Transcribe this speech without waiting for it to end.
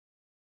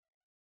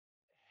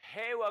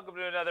Hey, welcome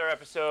to another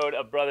episode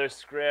of Brothers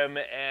Scrim,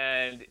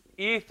 and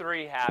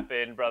E3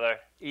 happened, brother.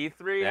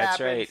 E3 That's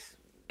happened. right.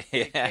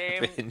 It It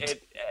came. happened.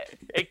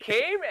 It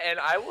came, and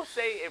I will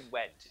say it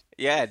went.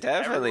 Yeah, Everyone,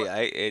 definitely.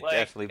 It like,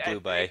 definitely I blew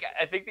think by.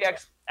 I think the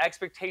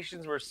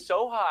expectations were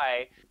so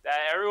high that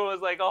everyone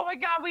was like, "Oh my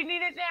God, we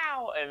need it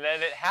now!" And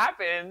then it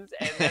happens,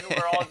 and then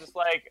we're all just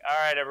like, "All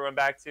right, everyone,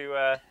 back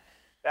to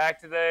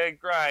the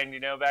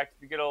grind, back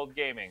to the good old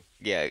gaming."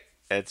 Yeah,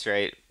 that's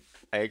right.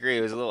 I agree.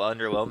 It was a little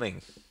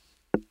underwhelming.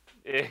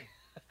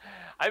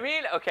 I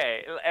mean,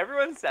 okay,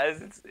 everyone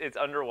says it's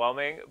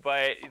underwhelming,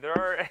 but there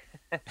are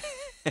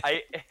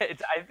I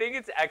think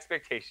it's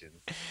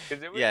expectations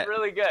because it was Yeah,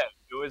 really good.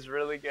 It was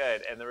really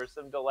good, and there were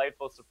some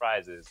delightful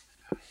surprises.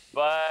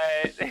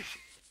 But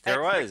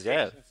there was.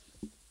 Yeah,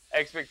 expectations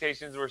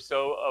expectations were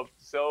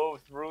so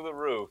through the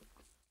roof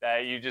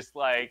that you're just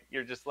like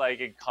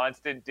in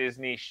constant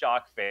Disney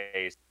shock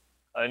face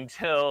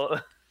until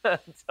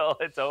until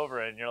it's over,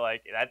 and you're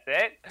like, that's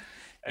it,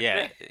 that's yeah,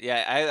 it.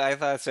 yeah. I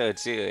thought so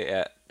too.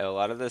 Yeah, a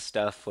lot of the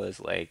stuff was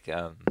like,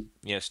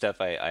 stuff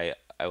I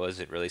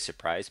wasn't really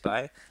surprised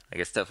by. Like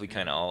it's stuff we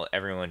kind of Mhm. all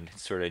everyone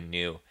sort of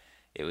knew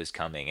it was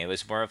coming. It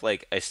was more of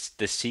like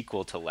the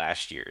sequel to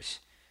last year's.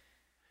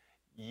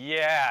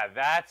 Yeah,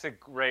 that's a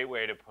great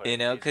way to put You it.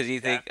 know, It's because you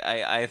think I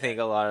yeah, think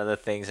a lot of the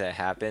things that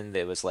happened,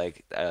 it was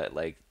like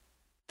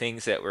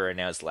things that were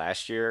announced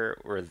last year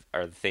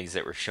are the things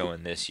that were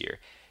shown this year,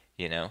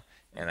 you know,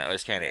 and that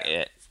was kind of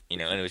yeah, it,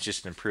 and it was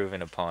just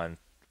improving upon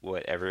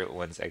what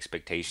everyone's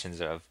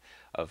expectations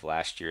of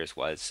last year's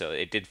was. So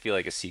it did feel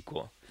like a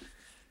sequel.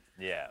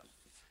 yeah.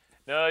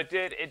 No, it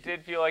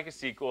did feel like a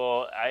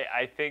sequel.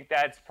 I think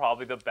that's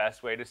probably the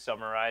best way to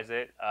summarize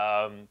it.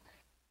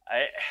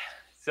 I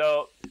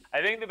so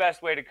I think the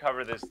best way to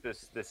cover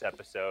this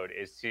episode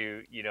is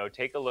to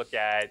take a look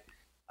at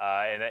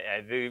and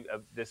I think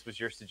this was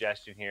your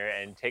suggestion here,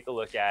 and take a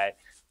look at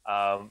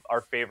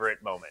our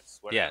favorite moments.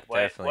 Yeah,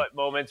 definitely. What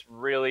moments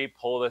really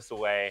pulled us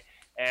away?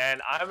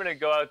 And I'm gonna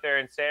go out there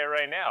and say it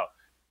right now.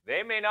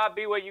 They may not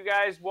be what you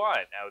guys want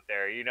out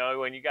there.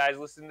 When you guys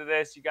listen to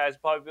this, you guys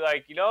probably be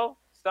like,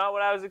 it's not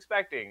what I was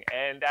expecting,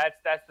 and that's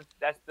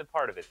the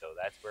part of it though.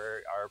 That's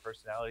where our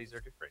personalities are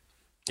different.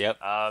 Yep.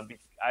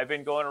 I've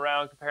been going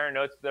around comparing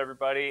notes with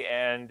everybody,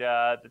 and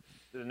the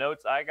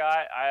notes I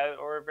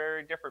are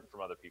very different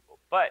from other people.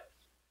 But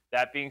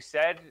that being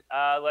said,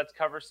 let's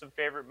cover some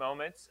favorite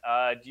moments.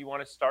 Do you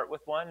want to start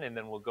with one, and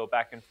then we'll go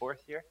back and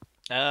forth here?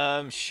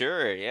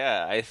 Sure.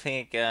 Yeah,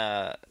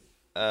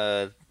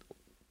 uh,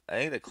 I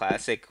think the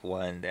classic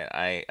one that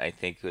I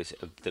think was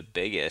the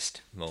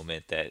biggest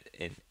moment that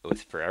it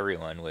was for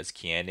everyone was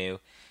Keanu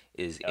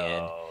is in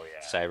Oh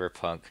yeah,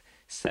 Cyberpunk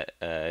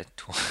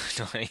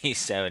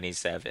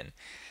 2077.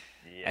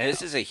 And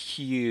this yeah. is a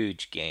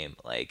huge game.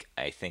 Like,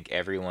 I think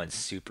everyone's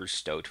super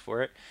stoked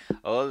for it.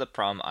 A lot of the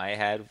problem I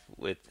had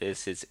with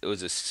this is it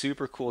was a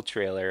super cool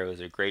trailer. It was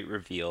a great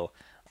reveal.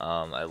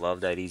 I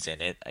love that he's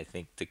in it. I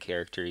think the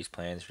character he's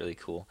playing is really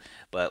cool.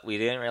 But we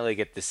didn't really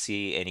get to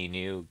see any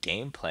new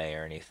gameplay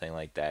or anything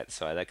like that.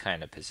 So that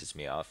kind of pisses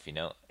me off,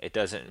 It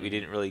doesn't, we Mm-hmm.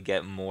 didn't really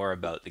get more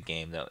about the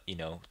game that,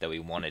 that we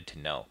wanted to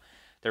know.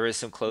 There was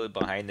some close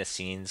behind the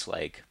scenes,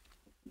 like,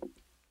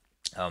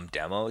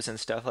 demos and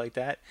stuff like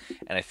that.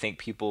 And I think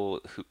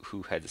people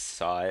who had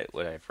saw it,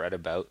 what I've read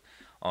about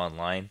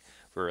online,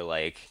 were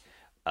like,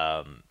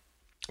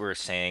 were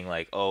saying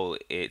like, oh,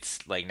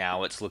 it's like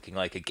now it's looking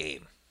like a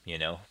game.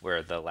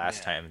 Where the last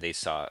Yeah. time they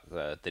saw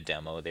the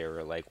demo, they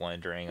were like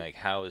wondering like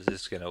how is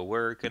this gonna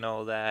work and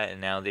all that, and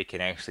now they can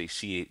actually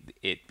see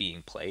it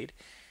being played.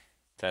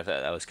 So I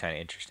thought that was kind of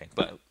interesting,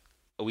 but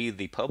we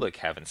the public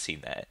haven't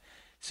seen that,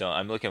 so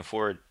I'm looking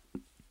forward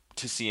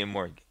to seeing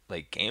more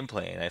like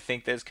gameplay. And I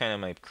think that's kind of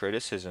my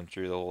criticism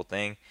through the whole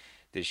thing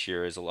this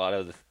year is a lot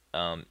of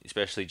the,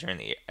 especially during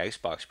the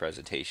Xbox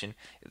presentation,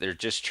 they're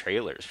just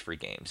trailers for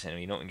games, and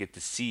we don't get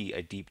to see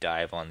a deep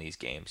dive on these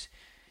games.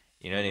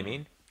 You know what I Mm-hmm.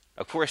 mean?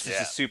 Of course, this is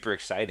Yeah. super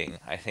exciting.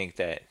 I think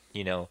that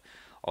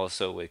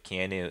also with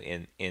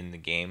Keanu in the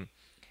game,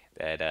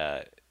 that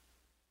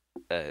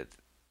uh,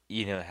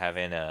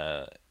 having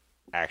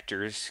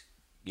actors,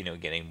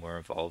 getting more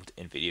involved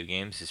in video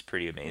games is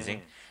pretty amazing.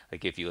 Mm-hmm.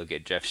 Like if you look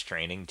at Jeff's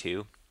Training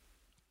too,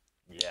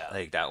 Yeah.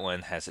 like that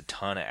one has a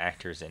ton of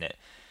actors in it,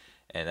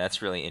 and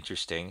that's really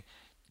interesting,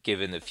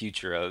 given the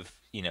future of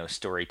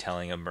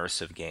storytelling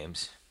immersive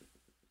games.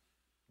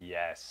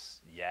 Yes.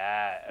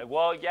 Yeah.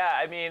 Well, yeah.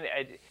 I mean,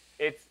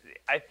 it's.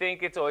 I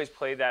think it's always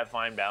played that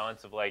fine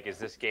balance of like, is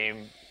this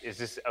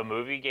a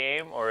movie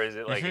game, or is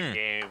it like a Hmm.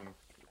 game?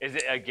 Is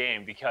it a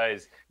game?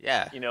 Because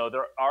Yeah.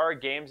 there are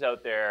games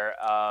out there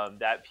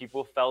that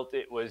people felt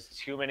it was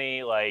too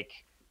many like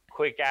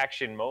quick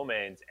action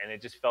moments, and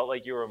it just felt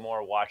like you were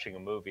more watching a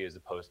movie as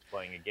opposed to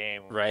playing a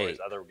game. Whereas Right.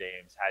 other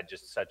games had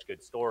just such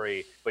good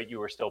story, but you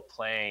were still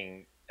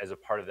playing as a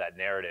part of that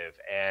narrative.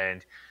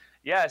 And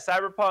yeah,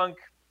 Cyberpunk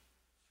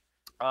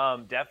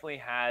definitely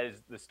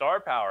has the star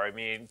power. I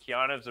mean,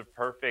 Keanu's a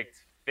perfect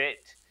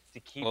fit to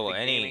keep Well, the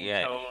gaming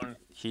yeah, tone.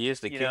 he is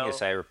the You king of know,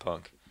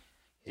 cyberpunk.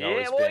 He's Yeah,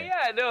 always well, been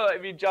yeah, no, I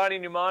mean Johnny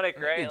Mnemonic,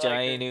 right?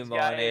 Like Johnny this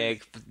guy is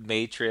Mnemonic,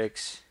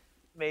 Matrix.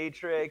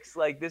 Matrix.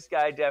 Like this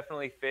guy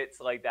definitely fits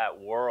like that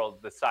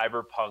world, the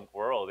cyberpunk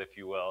world, if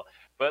you will.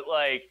 But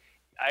like,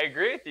 I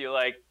agree with you.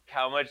 Like,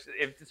 how much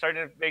it's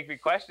starting to make me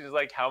question is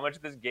like how much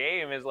of this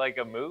game is like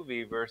a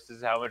movie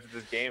versus how much of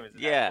this game is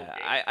an actual Yeah,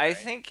 game, I right?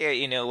 think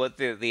you know what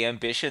the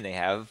ambition they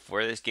have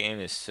for this game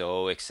is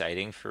so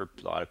exciting for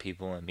a lot of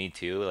people and me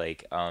too.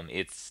 Like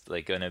it's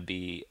like gonna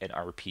be an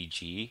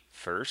RPG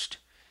first,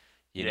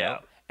 you Yeah, know,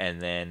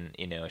 and then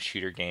you know a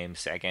shooter game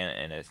second,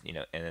 and a you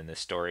know and then the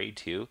story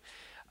too.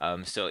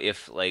 So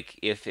if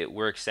it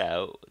works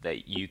out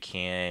that you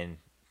can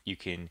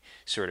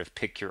sort of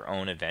pick your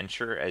own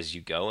adventure as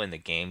you go, and the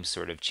game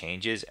sort of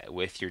changes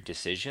with your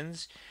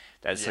decisions.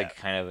 That's yeah, like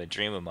kind of a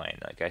dream of mine.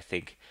 Like I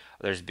think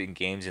there's been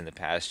games in the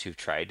past who've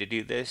tried to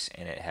do this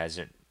and it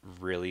hasn't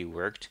really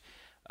worked.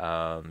 You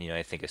know,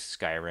 I think of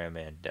Skyrim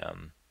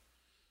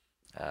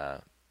uh,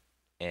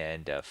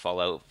 and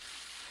Fallout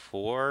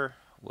 4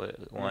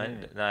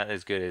 one mm, not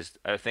as good as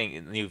I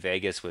think New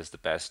Vegas was the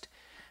best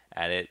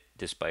at it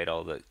despite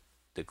all the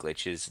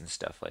glitches and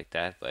stuff like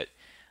that. But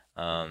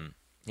mm.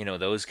 you know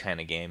those kind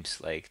of games,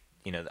 like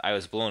you know, I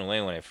was blown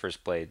away when I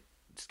first played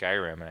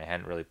Skyrim, and I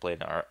hadn't really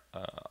played uh,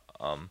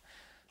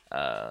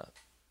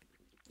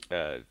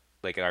 uh,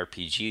 like an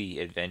RPG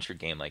adventure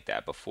game like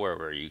that before,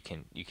 where you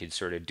can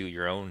sort of do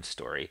your own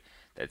story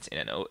that's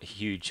in a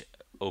huge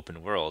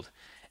open world.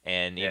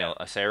 And you Yeah. know,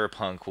 a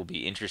cyberpunk will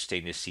be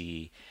interesting to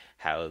see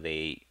how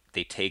they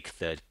take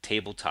the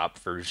tabletop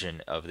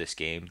version of this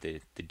game,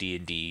 the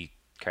D&D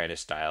kind of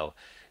style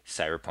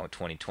cyberpunk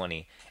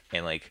 2020,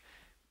 and like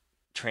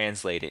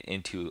translate it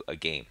into a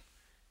game,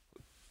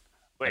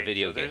 a Wait,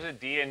 video so game.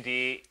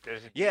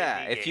 there's a D and Yeah,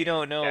 D if you game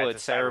don't know that's what a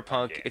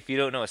cyberpunk cyberpunk, game. if you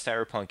don't know what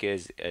cyberpunk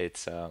is,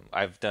 it's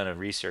I've done a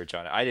research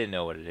on it. I didn't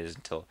know what it is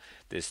until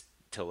this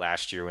till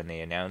last year when they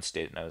announced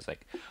it, and I was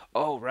like,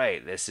 "Oh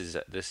right, this is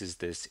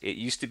this." It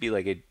used to be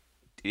like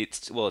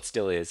it's well, it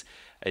still is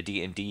a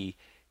D&D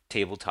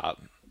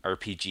tabletop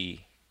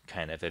RPG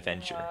kind of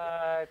adventure.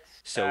 What?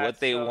 So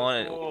That's so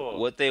cool.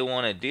 what they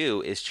want to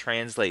do is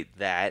translate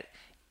that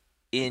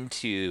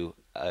into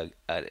an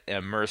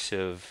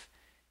immersive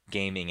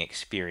gaming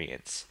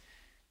experience.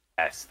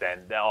 Yes,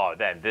 then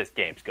this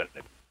game's gonna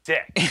be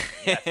sick.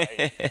 Yes,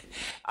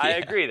 I Yeah.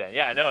 agree. Then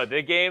yeah, no,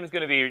 the game's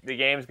gonna be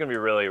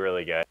really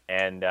really good,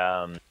 and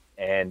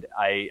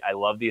I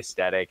love the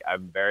aesthetic.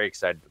 I'm very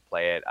excited to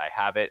play it. I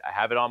have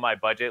it on my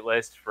budget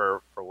list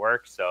for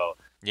work, so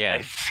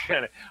Yeah.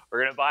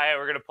 we're gonna buy it,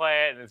 we're gonna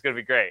play it, and it's gonna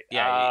be great.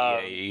 Yeah,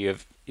 you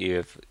have,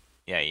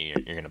 yeah,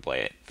 you're gonna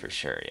play it for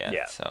sure. Yeah,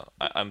 Yeah. so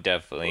I'm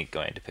definitely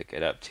going to pick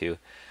it up too.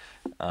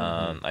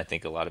 Hmm. I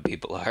think a lot of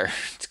people are.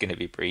 It's gonna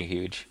be pretty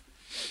huge.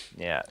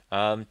 Yeah.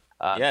 Um,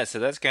 Um, yeah, so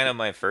that's kind of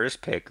my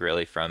first pick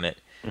really from it.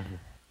 mhm.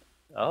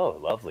 Oh,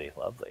 lovely,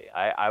 lovely.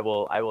 I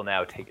will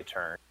now take a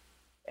turn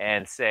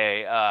and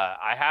say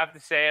I have to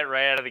say it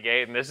right out of the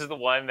gate, and this is the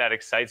one that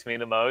excites me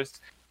the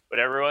most. But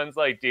everyone's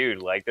like, dude,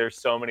 like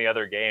there's so many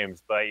other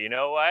games, but you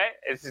know what?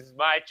 This is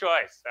my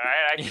choice. All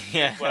right, I can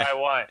choose what Yeah, I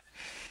want.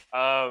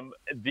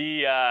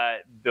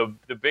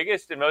 The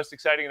biggest and most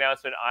exciting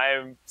announcement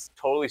I'm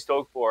totally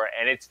stoked for,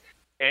 and it's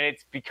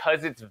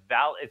because it's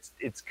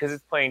because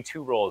it's playing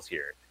two roles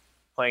here,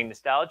 playing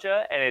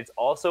nostalgia, and it's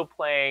also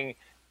playing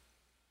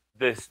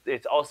this.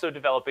 It's also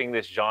developing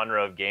this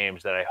genre of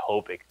games that I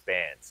hope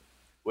expands,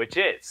 which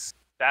is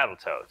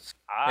Battletoads.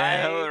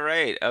 all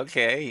right,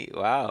 okay,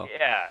 wow.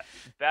 Yeah,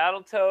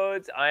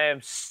 Battletoads. I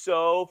am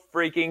so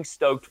freaking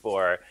stoked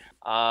for,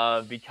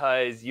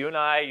 because you and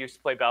I used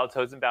to play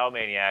Battletoads and Battle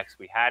Maniacs.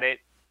 We had it.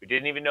 We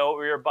didn't even know what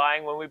we were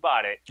buying when we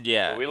bought it,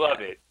 but Yeah, we yeah,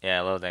 loved it. yeah.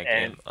 I love that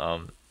And game.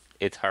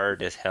 It's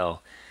hard as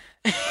hell.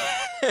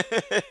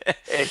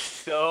 it's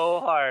so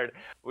hard.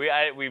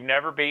 We've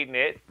never beaten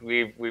it.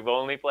 We've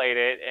only played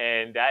it.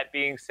 And that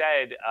being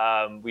said,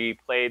 we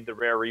played the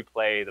rare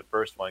replay, the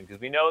first one, because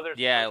we know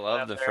there's a Yeah, I first one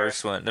love out the there.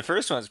 first one. The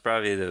first one's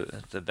probably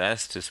the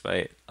best,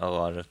 despite a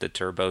lot of the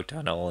turbo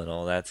tunnel and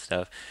all that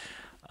stuff.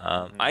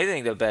 I Mhm.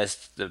 think the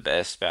best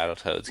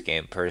Battletoads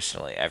game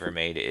personally ever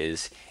made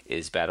is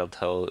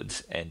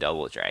Battletoads and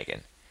Double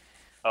Dragon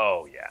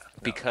Oh yeah,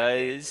 no, that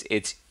game. because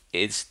it's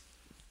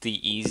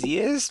the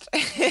easiest.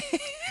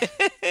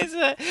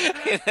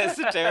 That's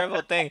a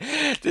terrible thing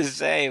to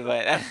say,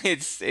 but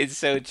it's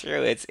so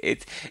true.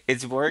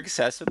 It's more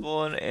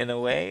accessible in a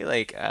way.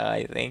 Like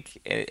I think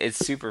it's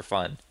super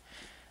fun.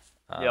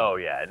 Oh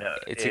yeah, no,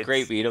 It's a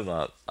great it's beat 'em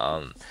up.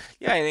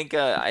 Yeah,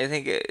 I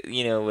think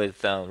you know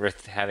with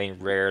having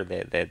Rare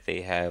that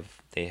they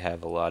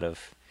have a lot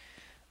of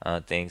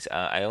things.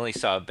 I only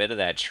saw a bit of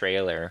that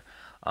trailer.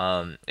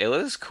 It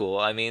looks cool.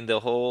 I mean,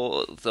 the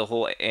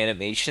whole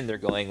animation they're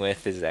going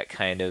with is that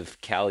kind of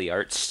Cali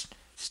Arts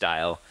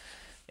style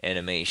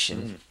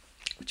animation, mm,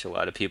 which a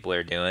lot of people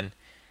are doing.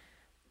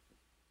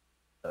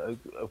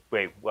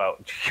 wait, well,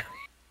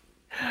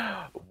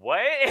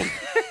 what?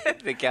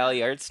 The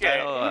Cali Art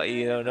style, Okay,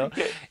 you don't know?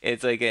 okay.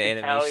 It's like an The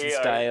animation Cali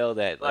art, style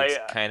that like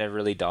like, kind of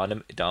really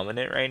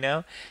dominant right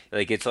now.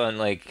 Like it's on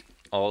like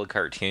all the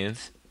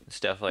cartoons.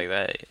 stuff like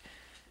that.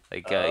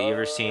 Like, you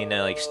ever seen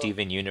like Oh.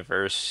 Steven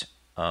Universe,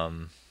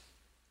 Okay,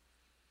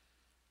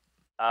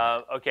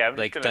 I'm just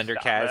like gonna stop. I'm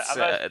Thundercats,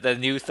 gonna, the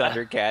new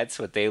Thundercats,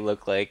 what they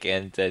look like,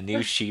 and the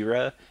new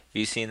She-Ra? Have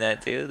you seen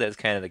that too? That's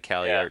kind of the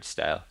Cali yeah. art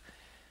style.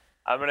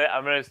 I'm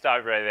gonna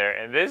stop right there.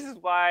 And this is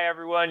why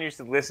everyone you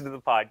should listen to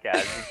the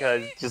podcast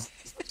because just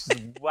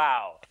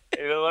wow.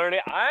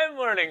 I'm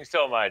learning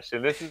so much,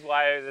 and this is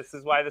why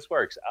this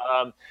works.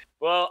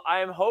 Well,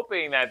 I'm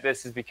hoping that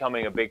this is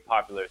becoming a big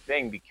popular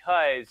thing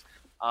because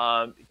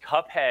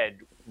Cuphead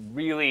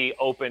really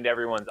opened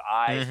everyone's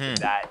eyes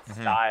to that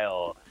Mm-hmm.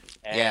 style,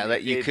 Yeah, and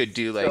that it you did could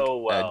do like so a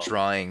well.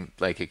 drawing,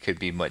 like it could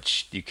be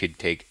much. You could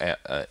take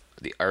the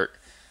art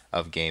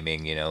of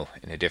gaming, in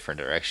a different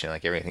direction.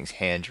 Like everything's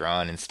hand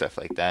drawn and stuff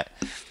like that,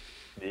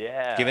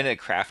 Yeah. giving it a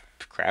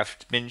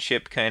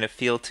craftsmanship kind of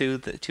feel to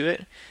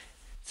it.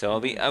 So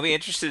I'll be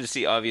interested to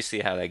see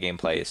obviously how that game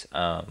plays.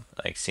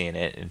 Like seeing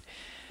it and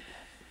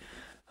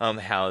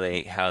how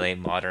they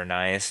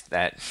modernize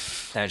that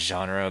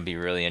genre would be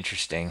really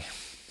interesting.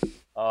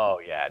 Oh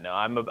yeah, no,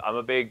 I'm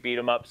a big beat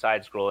 'em up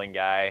side scrolling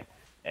guy,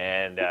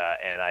 and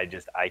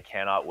I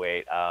cannot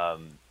wait.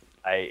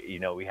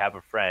 We have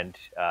a friend,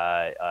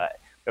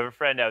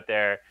 out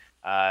there,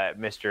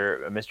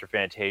 Mr.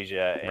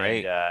 Fantasia, and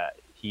Right?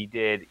 he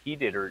did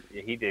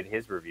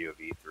his review of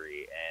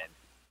E3 and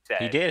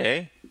He said, did,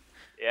 eh?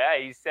 yeah,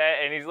 he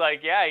said, and he's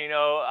like, yeah,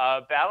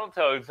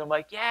 Battletoads. I'm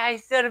like, yeah, he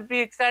said I'd be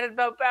excited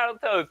about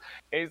Battletoads,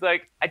 and he's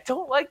like, I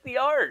don't like the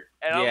art,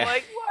 and I'm Yeah.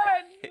 like,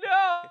 what?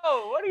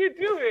 No, what are you The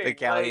doing?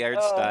 Cali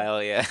art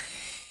style, yeah.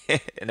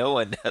 No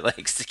one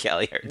likes the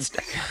Cali art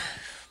style.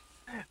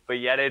 But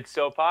yet it's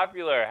so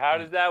popular. How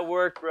does that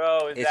work,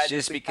 bro? Is It's that just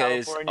just a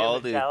because California all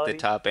the mentality?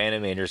 top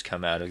animators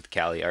come out of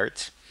Cali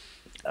Arts,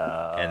 and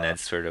Uh,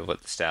 that's sort of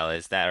what the style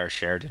is. That or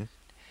Sheridan,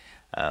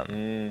 um,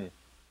 mm,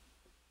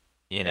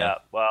 you know. yeah.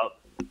 Well,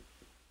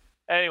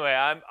 anyway,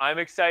 I'm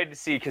excited to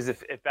see because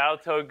if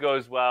Battletoad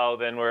goes well,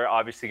 then we're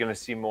obviously going to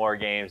see more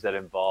games that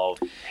involve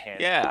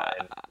Yeah,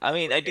 hands-on. I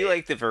mean, I do Game.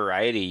 like the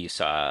variety you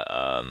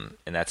saw,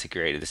 and that's a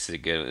great. This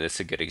is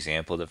a good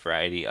example. The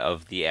variety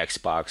of the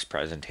Xbox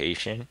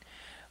presentation,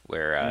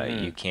 where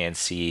you Mm-hmm. can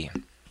see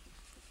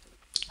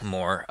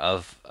more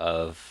of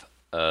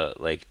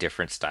like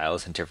different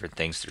styles and different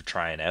things they're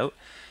trying out,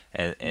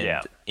 and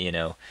Yeah.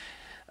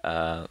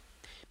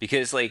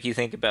 because like you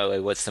think about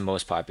like what's the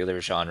most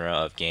popular genre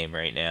of game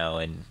right now,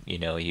 and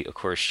of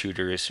course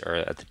shooters are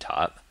at the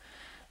top,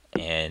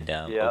 and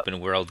Yep. open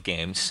world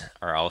games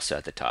are also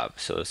at the top.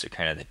 So those are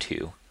kind of the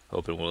two: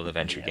 open world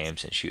adventure Yes.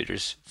 games and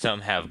shooters.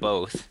 Some have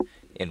both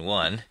in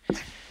one.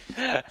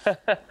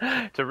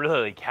 To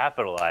really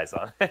capitalize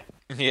on it.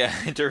 Yeah,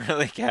 to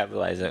really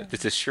capitalize on it.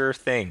 It's a sure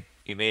thing.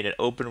 You made an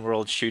open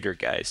world shooter,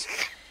 guys.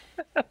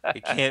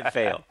 It can't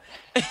fail.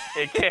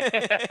 It can't.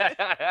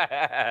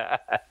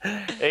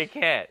 It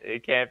can't.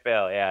 It can't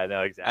fail. Yeah. No.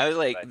 I was Exactly.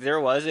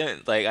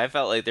 like, But I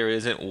felt like there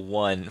isn't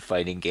one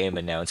fighting game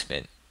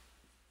announcement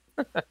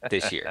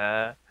this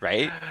year,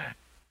 right?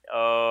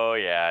 oh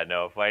yeah.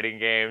 No. Fighting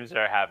games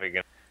are having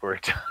an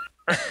awkward time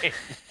right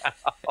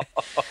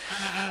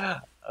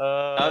now.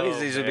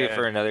 Obviously, Oh this would be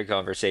for man. another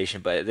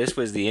conversation, but this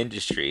was the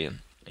industry.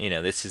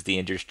 This is the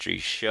industry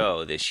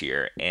show this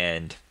year,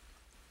 and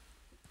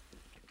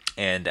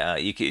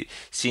you could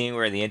seeing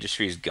where the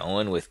industry is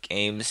going with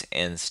games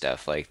and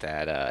stuff like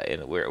that,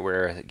 and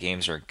where the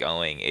games are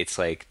going. It's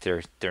like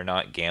they're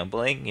not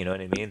gambling. You know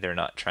what I mean? They're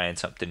not trying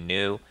something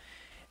new.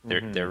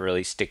 They're Hmm.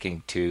 really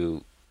sticking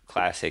to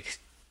classic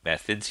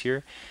methods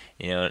here.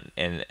 And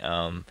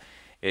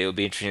it'll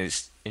be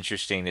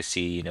interesting to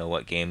see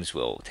what games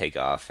will take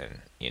off,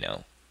 and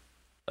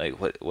like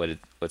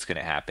what's going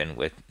to happen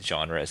with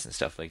genres and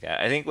stuff like that.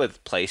 I think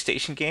with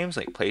PlayStation games,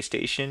 like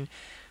PlayStation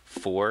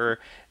 4,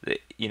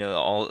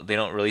 all they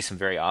don't release them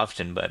very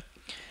often, but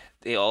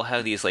they all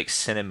have these like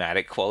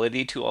cinematic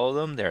quality to all of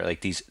them. They're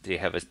like they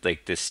have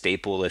like this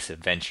stapleless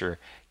adventure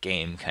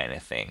game kind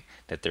of thing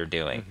that they're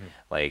doing, Hmm.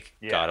 like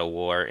Yeah. God of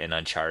War and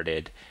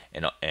Uncharted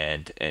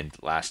and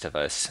Last of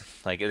Us.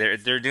 Like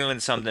they're doing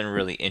something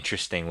really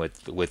interesting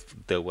with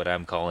the what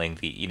I'm calling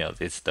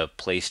it's the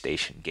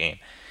PlayStation game.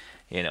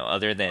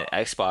 Other than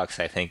Xbox,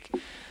 I think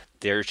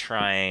they're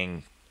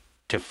trying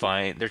to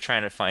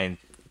find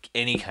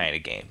any kind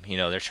of game.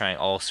 They're trying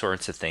all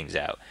sorts of things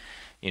out.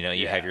 You have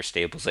Yeah. your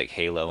staples like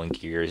Halo and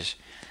Gears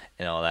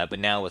and all that, but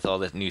now with all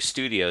the new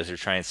studios, they're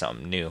trying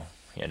something new.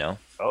 You know.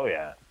 Oh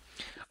yeah.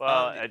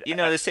 Well,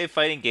 They say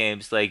fighting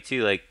games like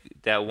too, like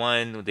that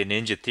one, the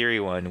Ninja Theory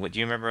one. What do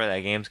you remember what that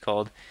game's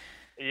called?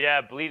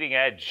 yeah. Bleeding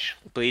Edge.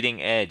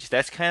 Bleeding Edge.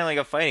 That's kind of like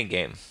a fighting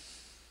game,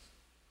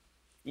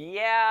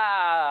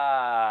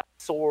 Yeah.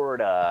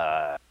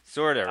 Sorta.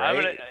 sorta, I'm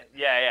gonna. right?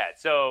 Yeah. Yeah.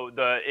 So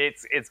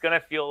it's gonna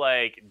feel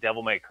like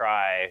Devil May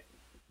Cry,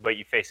 but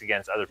you face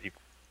against other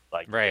people,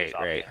 like you face Right,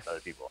 off right. against other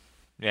people.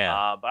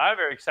 Yeah, But I'm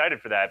very excited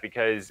for that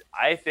because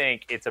I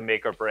think it's a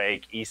make or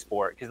break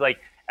esport because like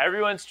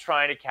everyone's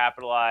trying to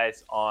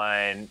capitalize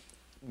on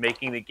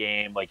making the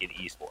game like an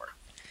esport.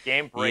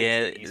 Game breaks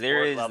yeah. the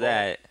There esport is level.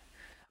 that.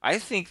 I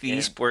think the And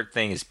esport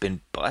thing has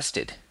been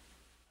busted.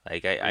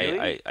 Like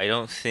Really? I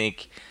don't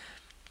think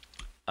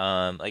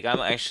like I'm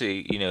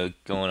actually,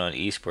 going on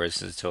esports.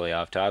 This is totally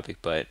off topic,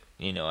 but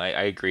I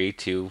agree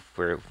too.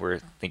 Where I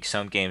think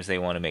some games they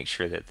want to make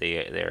sure that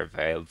they're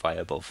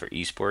viable for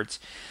esports.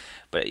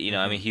 But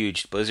I'm a Hmm.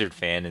 huge Blizzard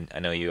fan, and I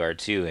know you are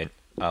too. And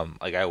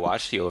like I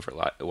watched the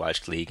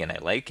Overwatch League, and I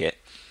like it.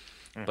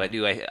 But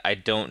Hmm. I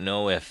don't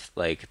know if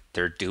like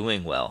they're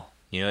doing well.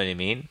 You know what I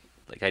mean?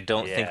 Like I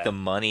don't think Yeah. the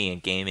money in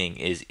gaming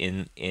is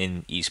in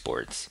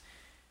esports.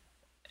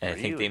 And I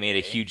think they Really? made a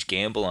Eh? huge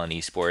gamble on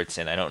esports,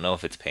 and I don't know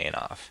if it's paying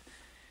off.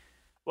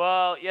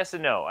 Well, yes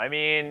and no. I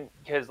mean,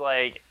 because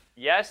like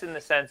yes, in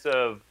the sense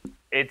of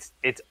it's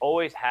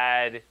always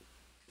had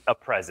a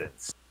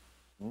presence.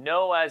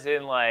 No, as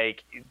in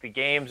like the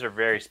games are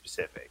very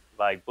specific.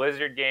 Like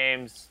Blizzard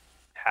games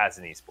has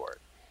an esport.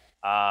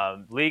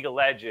 League of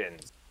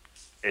Legends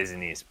is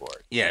an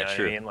esport. You Yeah, know what I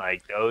true. mean?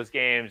 Like those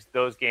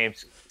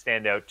games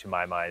stand out to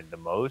my mind the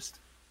most.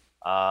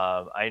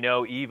 I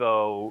know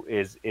Evo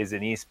is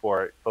an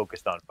esport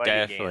focused on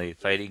fighting games. Definitely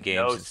There's fighting games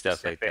no and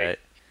stuff like specific, that.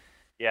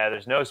 yeah,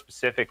 there's no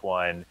specific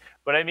one.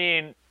 But I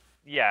mean,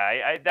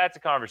 yeah, that's a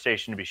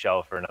conversation to be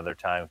shelved for another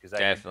time because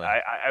Definitely.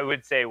 I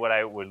would say what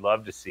I would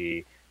love to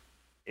see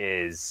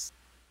is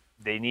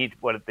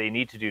what they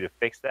need to do to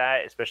fix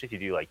that, especially if you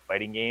do like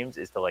fighting games,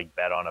 is to like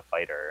bet on a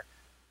fighter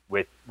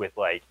with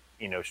like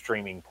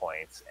streaming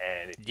points,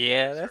 and if you get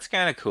Yeah, a that's certain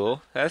kind of cool.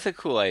 amount, That's a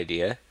cool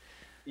idea.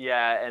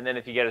 yeah, and then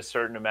if you get a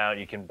certain amount,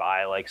 you can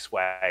buy like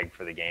swag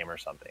for the game or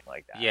something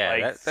like that. Yeah,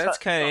 Like that's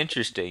kind of something.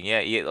 interesting.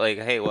 Yeah, like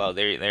hey, well,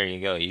 there you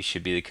go. You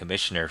should be the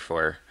commissioner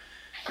for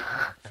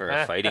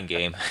a fighting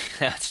game.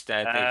 I think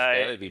uh,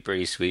 that would be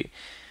pretty sweet.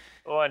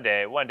 one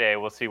day,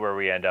 we'll see where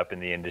we end up in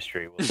the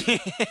industry. We'll see.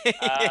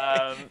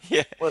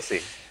 Yeah. We'll see.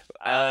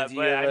 Do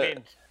you But have I a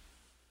mean,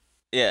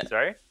 yeah?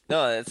 sorry.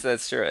 No,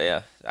 that's true.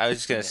 Yeah, I was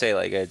just gonna Yeah. say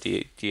like,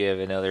 do you have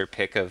another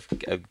pick of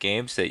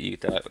games that you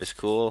thought was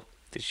cool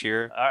this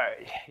year? All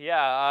right.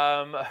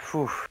 Yeah.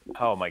 Whew.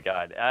 Oh my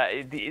God.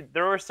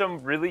 There were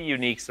some really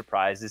unique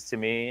surprises to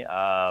me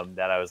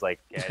that I was like,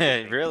 I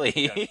didn't think this was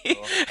gonna be Really?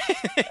 cool.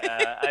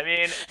 I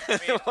mean,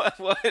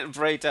 What?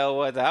 Pray tell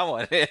what that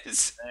one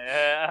is.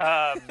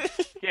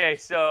 okay.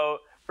 So,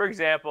 for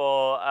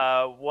example,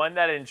 one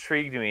that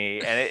intrigued me,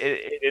 and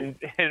it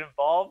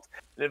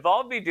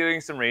involved me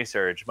doing some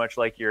research, much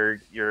like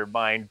your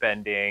mind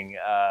bending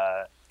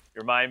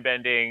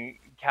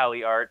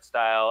Cali art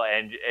style,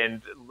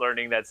 and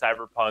learning that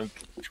Cyberpunk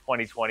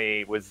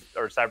 2020 was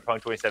or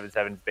Cyberpunk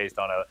 2077 is based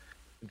on a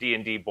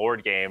D&D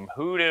board game.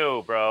 Who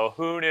knew, bro?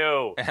 Who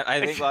knew? I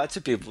think lots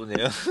of people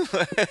knew.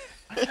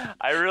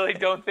 I really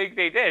don't think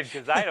they did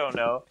because I don't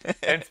know.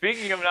 And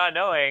speaking of not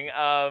knowing,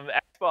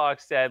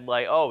 Xbox said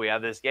like, "Oh, we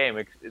have this game.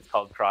 It's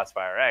called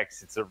Crossfire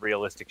X. It's a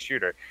realistic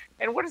shooter."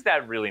 And what does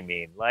that really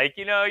mean? Like,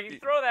 you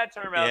throw that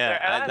term out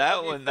there, and Yeah, I love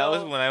that you, one. That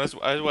was Phil. when I was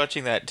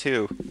watching that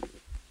too.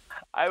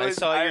 I I was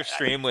saw I your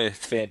stream with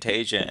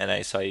Fantasia, and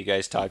I saw you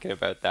guys talking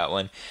about that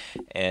one,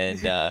 and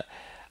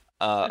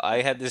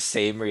I had the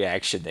same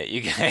reaction that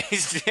you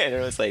guys did.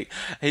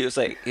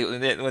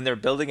 When they're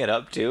building it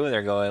up too, and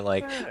they're going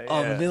like,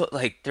 oh, yeah.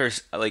 like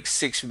there's like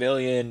 6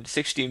 million,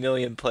 60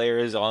 million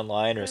players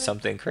online or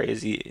something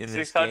crazy in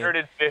this game.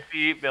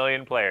 650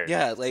 million players.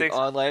 Yeah, like Six,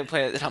 online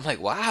players, and I'm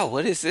like, wow,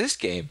 what is this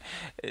game?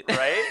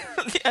 right?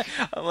 Yeah,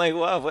 I'm like,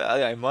 wow,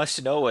 well, I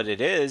must know what it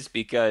is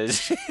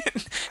because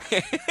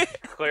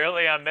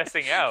Clearly, I'm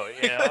missing out.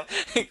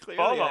 clearly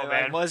FOMO, I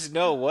man. must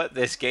know what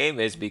this game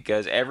is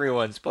because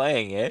everyone's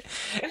playing it.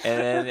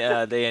 And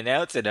then they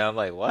announce it, and I'm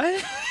like,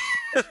 what?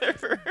 I've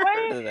never heard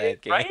Right? of that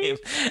Right? game.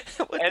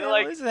 What the And hell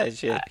like, is that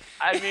shit?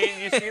 I mean,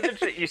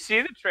 you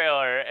see the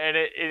trailer, and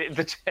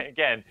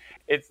again,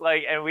 it's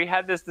like, and we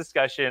had this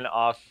discussion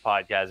off the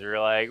podcast. We were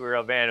like,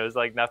 man, it was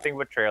like nothing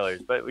but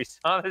trailers, but we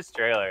saw this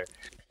trailer,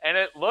 and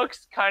it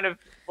looks kind of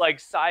like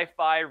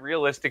sci-fi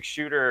realistic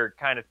shooter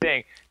kind of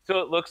thing. So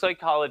it looks like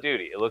Call of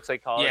Duty. It looks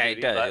like Call of Yeah, it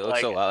Duty, does. It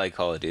looks a lot like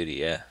Call of Duty,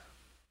 yeah.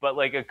 but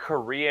like a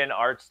Korean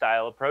art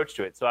style approach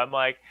to it. So I'm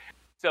like,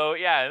 so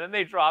yeah, and then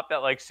they drop that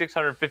like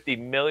 650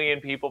 million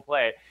people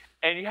play it.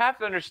 And you have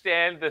to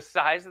understand the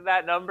size of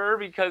that number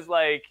because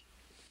like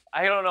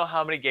I don't know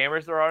how many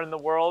gamers there are in the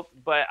world,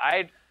 but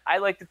I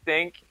like to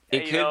think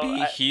It could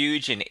be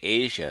huge in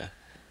Asia,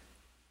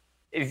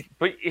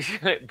 but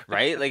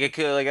right? Like it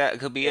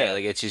could be yeah,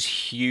 like it's just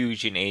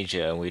huge in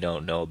Asia and we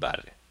don't know about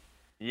it.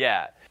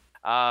 yeah.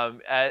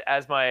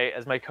 As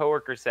my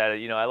coworker said,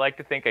 I like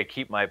to think I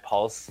keep my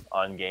pulse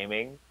on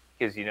gaming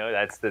because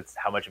that's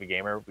how much of a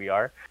gamer we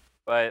are.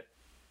 But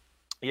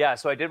yeah,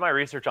 so I did my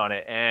research on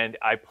it and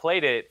I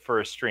played it for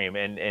a stream.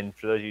 And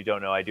for those of you who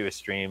don't know, I do a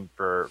stream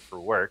for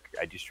work.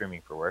 I do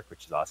streaming for work,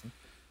 which is awesome.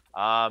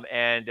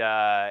 And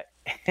I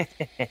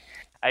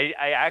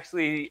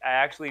actually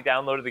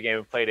downloaded the game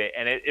and played it,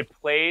 and it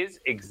plays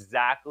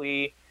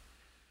exactly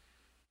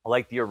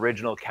like the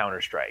original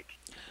Counter Strike.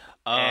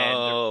 And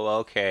Oh,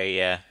 okay,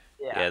 yeah.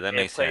 yeah, Yeah, that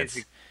makes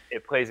sense.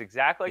 it plays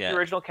exactly like the Yeah.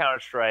 original Counter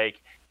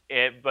Strike.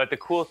 But the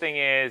cool thing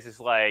is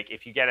like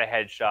if you get a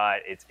headshot,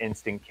 it's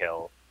instant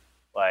kill.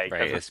 Like Right,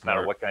 doesn't it's matter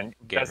more what gun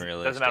getting doesn't matter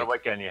realistic.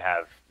 what gun you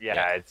have. Yeah.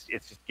 Yeah, it's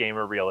just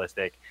gamer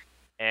realistic.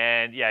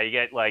 And yeah, you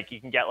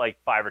can get like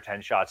 5 or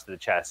 10 shots to the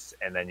chest,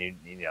 and then you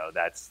know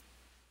that's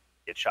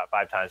get shot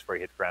 5 times before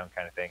you hit the ground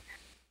kind of thing.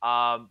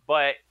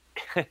 But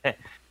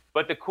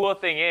but the cool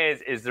thing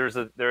is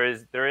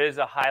there is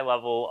a high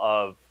level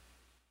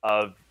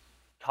of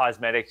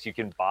cosmetics you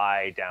can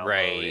buy, download,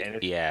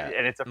 Right. Yeah.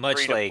 and it's a free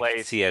Much to like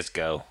play.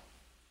 CS:GO.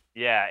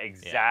 Yeah, Yeah.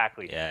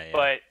 exactly. Yeah. Yeah.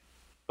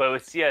 But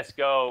with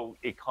CS:GO,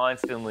 it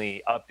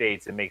constantly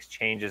updates and makes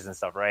changes and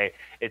stuff, right?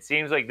 It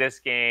seems like this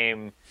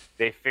game,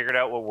 they figured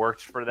out what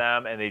works for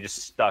them and they just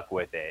stuck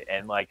with it.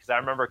 And like, because I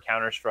remember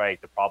Counter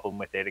Strike, the problem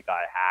with it got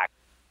hacked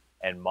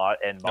and Oh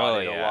modded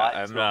a yeah. lot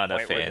I'm to a not a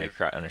point where fan they, of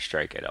Counter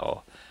Strike at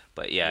all.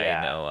 But yeah, I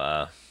yeah,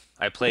 know.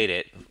 I played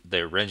it, the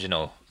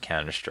original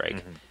Counter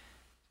Strike, hmm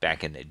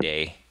back in the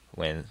day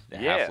when the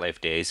yeah, Half-Life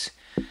days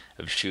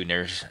of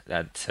shooters.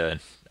 That's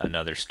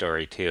another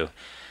story too.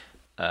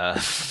 But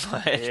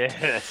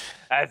yes.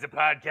 That's a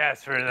podcast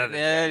for another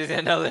day. there's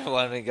another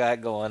one we got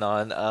going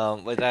on.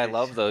 But I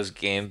love those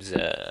games.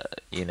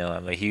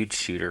 I'm a huge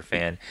shooter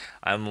fan.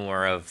 I'm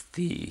more of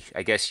the.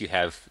 I guess you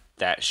have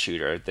that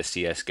shooter, the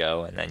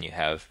CS:GO, and then you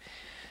have,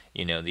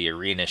 the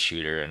arena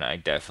shooter, and I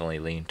definitely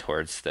lean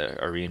towards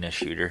the arena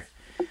shooter.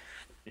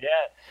 Yeah.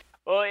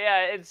 Well,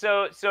 yeah, and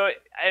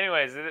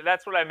anyways,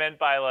 that's what I meant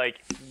by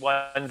like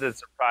ones that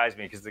surprised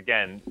me because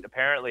again,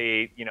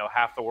 apparently,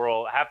 half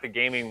the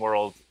gaming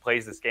world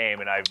plays this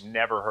game and I've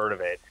never heard of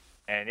it.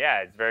 And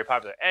yeah, it's very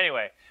popular.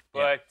 Anyway,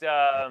 Yeah.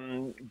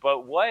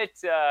 but what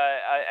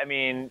I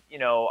mean,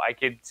 I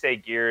could say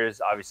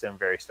Gears. Obviously, I'm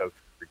very stoked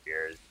for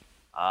Gears.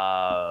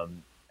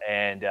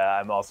 And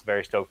I'm also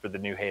very stoked for the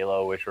new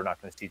Halo, which we're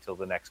not going to see till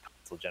the next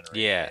console generation.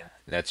 Yeah,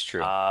 that's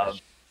true.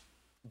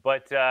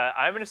 But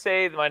I'm going to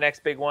say my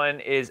next big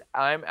one is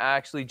I'm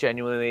actually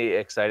genuinely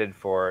excited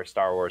for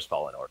Star Wars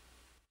Fallen Order.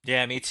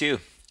 Yeah, me too.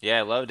 Yeah,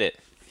 I loved it.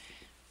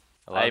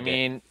 I I loved it.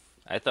 mean,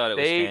 I thought it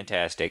was they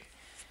fantastic.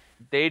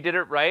 they did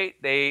it right.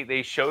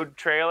 They showed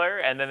trailer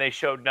and then they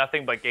showed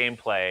nothing but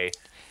gameplay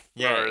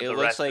Yeah, for it the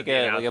looks rest like of the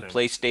a announcement.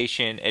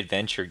 PlayStation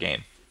adventure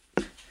game.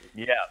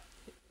 Yeah.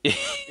 It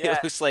Yeah.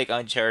 looks like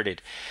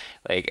Uncharted.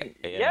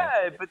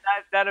 Yeah, but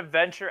that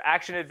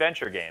action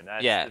adventure game.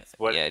 That's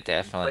what yeah,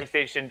 definitely.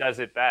 PlayStation does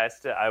it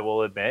best. I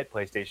will admit,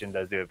 PlayStation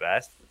does do it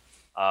best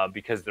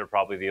because they're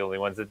probably the only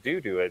ones that do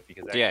it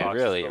because Yeah, Xbox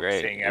really, is right.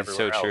 focusing It's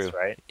so everywhere else, true.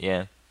 right?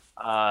 Yeah.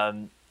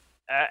 Um,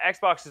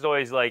 Xbox is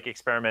always like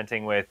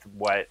experimenting with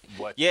what's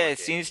Yeah, it working.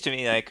 seems to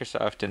me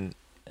Microsoft and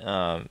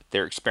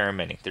they're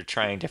experimenting. They're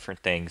trying different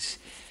things.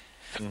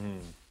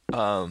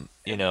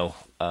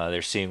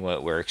 They're seeing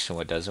what works and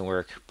what doesn't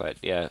work. But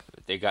yeah,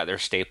 they got their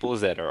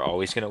staples that are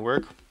always going to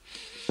work.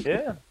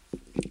 Yeah,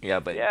 Yeah,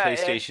 but yeah,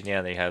 PlayStation,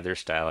 yeah, they have their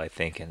style, I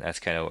think, and that's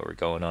kind of what we're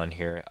going on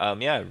here.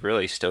 Yeah,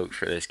 really stoked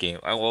for this game.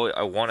 I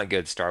want a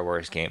good Star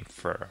Wars game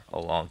for a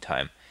long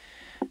time,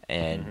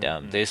 and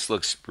this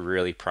looks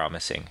really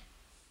promising.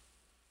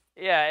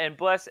 yeah, and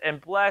bless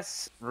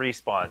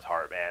Respawn's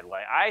heart, man.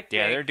 Like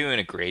Yeah, they're doing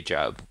a great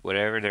job.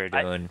 Whatever they're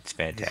doing, it's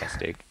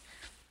fantastic.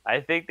 I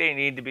think they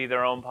need to be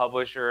their own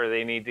publisher.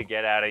 They need to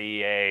get out of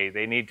EA.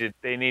 They need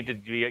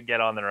to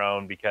get on their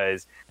own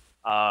because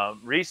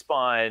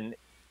Respawn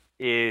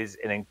is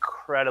an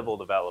incredible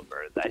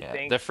developer. I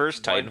think the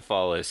first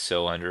Titanfall is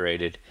so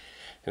underrated.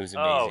 It was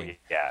amazing. Oh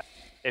yeah,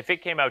 if it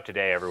came out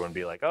today, everyone would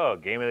be like, "Oh,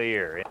 game of the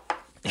year."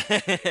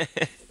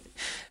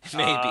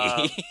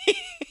 Maybe.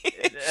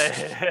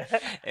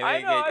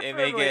 It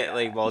may get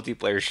like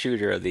multiplayer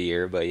shooter of the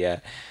year, but yeah.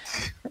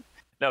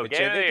 No, Which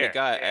game of the year.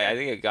 I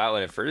think it got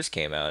when it first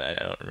came out. I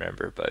don't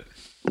remember, but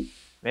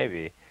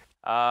Maybe.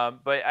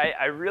 But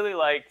I really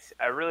liked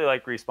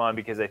Respawn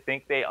because I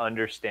think they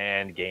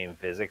understand game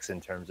physics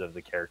in terms of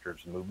the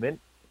character's movement.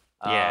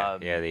 Yeah,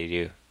 they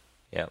do.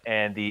 Yeah.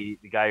 And the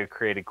guy who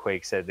created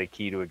Quake said the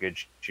key to a good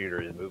shooter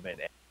is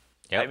movement.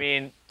 Yep. I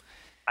mean,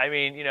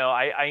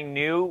 I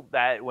knew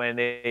that when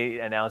they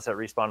announced that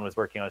Respawn was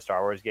working on a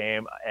Star Wars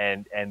game,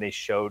 and they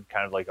showed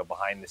kind of like a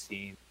behind the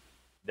scenes,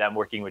 them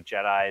working with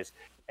Jedis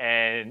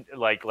and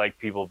like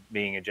people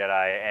being a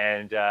Jedi,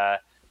 and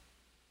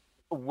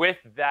with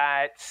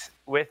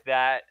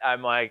that,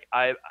 I'm like,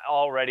 I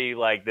already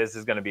like this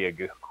is going to be a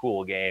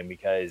cool game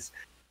because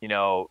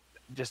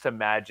just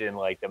imagine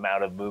like the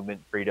amount of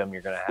movement freedom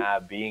you're going to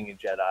have being a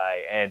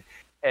Jedi, and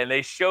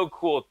they show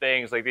cool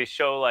things. Like they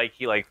show like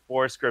he like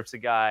force grips a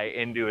guy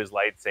into his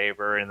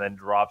lightsaber and then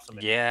drops him.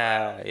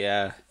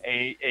 Yeah.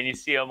 And you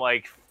see him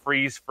like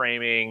freeze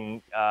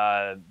framing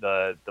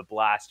the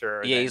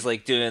blaster. Yeah, he's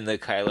like doing the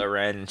Kylo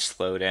Ren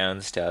slow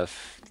down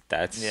stuff.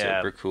 That's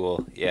super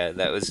cool. Yeah,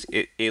 that was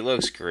it. It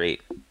looks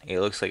great. It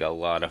looks like a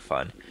lot of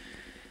fun.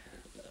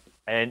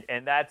 And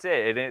that's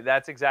it.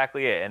 That's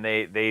exactly it. And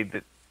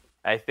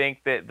I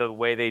think that the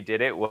way they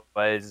did it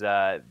was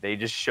they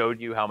just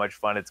showed you how much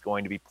fun it's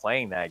going to be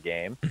playing that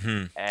game.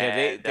 Mm-hmm. Yeah,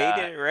 they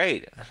did it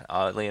right.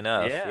 Oddly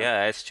enough,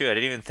 yeah, that's true. I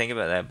didn't even think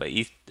about that. But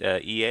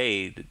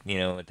EA,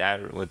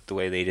 with the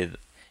way they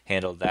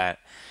handled that,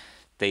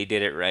 they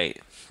did it right.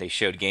 They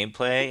showed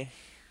gameplay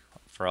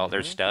for all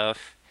their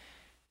stuff,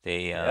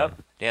 They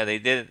Yep. yeah, they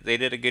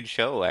did a good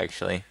show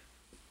actually.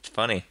 It's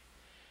funny.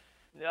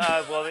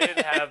 Well, they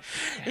didn't have.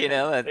 You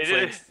know, They it's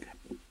like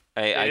did.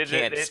 I They did.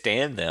 can't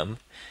stand them.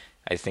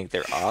 I think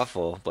they're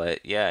awful,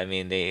 but yeah, I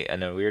mean they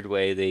in a weird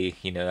way they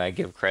I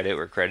give credit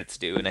where credit's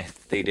due, and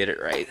they did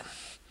it right.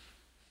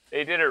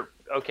 They did it.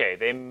 Okay,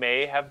 they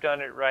may have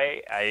done it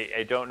right.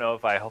 I don't know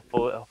if I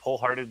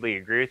wholeheartely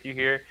agree with you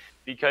here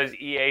because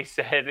EA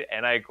said,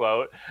 and I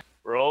quote,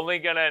 "We're only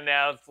gonna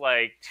announce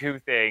like 2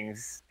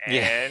 things,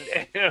 Yeah.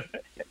 and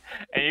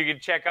and you can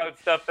check out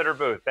stuff at our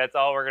booth. That's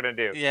all we're gonna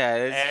do." Yeah,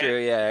 that's And true.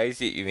 Yeah, I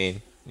see what you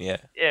mean. Yeah.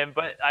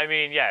 but I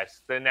mean,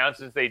 yes, the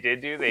announcements they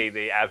did do,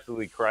 they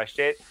absolutely crushed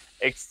it,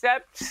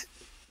 except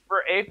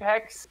for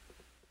Apex,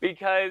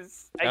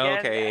 because Oh, again,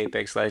 okay,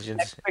 Apex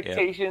Legends.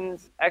 Yeah.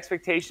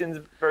 expectations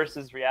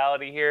versus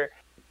reality here.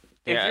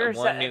 If Yeah, you're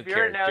one new if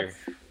you're character. announced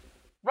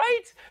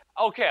right,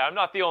 okay, I'm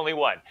not the only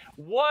one.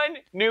 One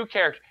new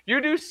character.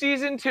 You do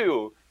season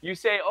 2. You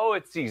say, oh,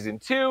 it's season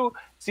 2.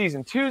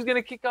 Season 2 is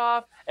gonna kick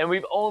off, and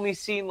we've only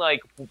seen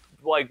like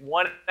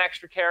one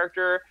extra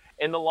character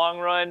in the long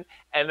run,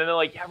 and then they're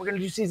like, yeah, we're gonna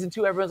do season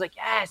 2. Everyone's like,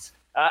 yes.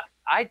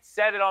 I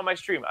said it on my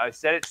stream. I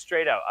said it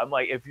straight out. I'm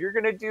like, if you're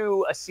gonna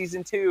do a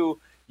season 2,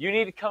 you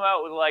need to come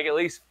out with like at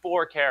least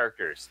 4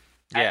 characters.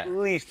 Yeah. At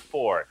least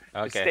 4 to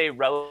Okay. stay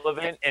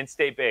relevant and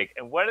stay big.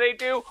 And what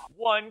do?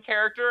 1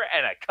 character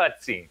and a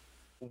cutscene.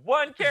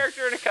 1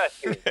 character and a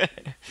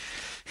cutscene.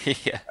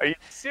 Yeah. Are you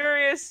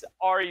serious?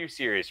 Are you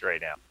serious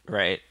right now?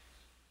 Right.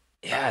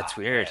 Yeah, it's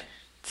weird. Man.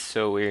 It's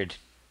so weird.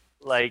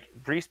 Like,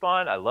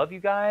 Respawn, I love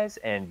you guys,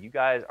 and you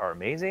guys are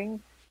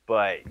amazing,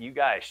 but you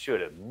guys should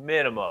have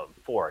minimum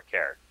 4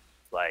 characters.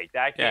 Like,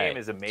 that game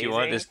is amazing. Do you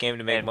want this game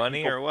to make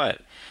money or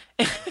what?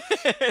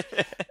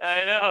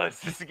 I know, is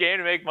this a game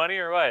to make money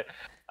or what?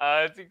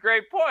 It's a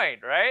great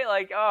point, right?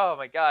 Like, oh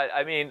my god.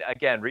 I mean,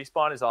 again,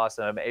 Respawn is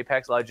awesome.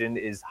 Apex Legend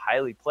is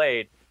highly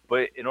played,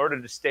 but in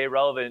order to stay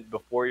relevant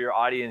before your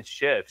audience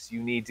shifts,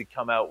 you need to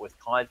come out with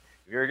content.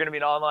 If you're going to be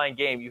an online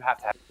game, you have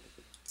to have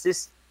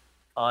consistent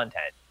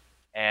content.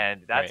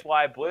 And that's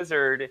why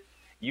Blizzard,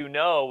 with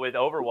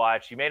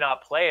Overwatch, you may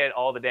not play it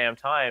all the damn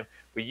time,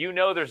 but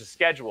there's a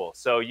schedule.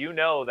 So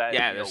that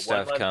there's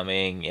stuff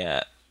coming.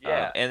 Yeah.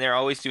 And they're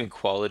always doing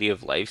quality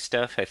of life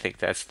stuff. I think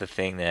that's the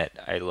thing that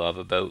I love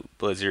about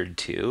Blizzard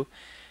too.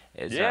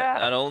 Is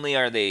not only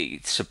are they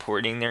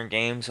supporting their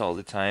games all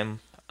the time,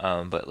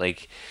 but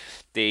like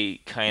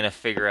they kind of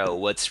figure out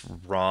what's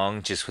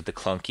wrong just with the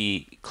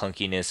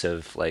clunkiness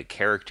of like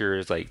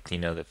characters, like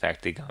the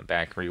fact they gone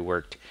back and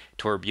reworked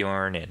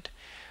Torbjorn and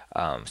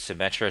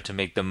Symmetra to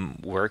make them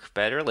work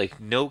better. Like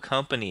no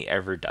company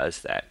ever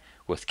does that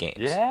with games.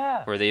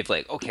 Yeah. Where they've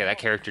like, okay, that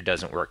character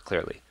doesn't work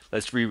clearly.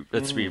 Let's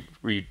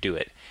redo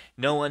it.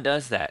 No one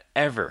does that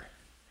ever.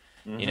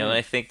 And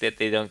I think that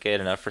they don't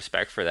get enough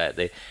respect for that.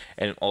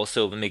 And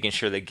also making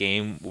sure the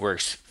game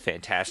works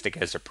fantastic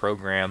as a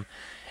program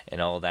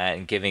and all that,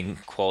 and giving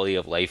quality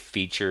of life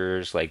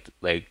features like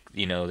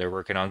they're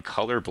working on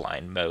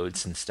colorblind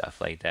modes and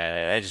stuff like that.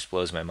 That just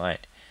blows my mind.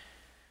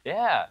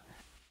 Yeah.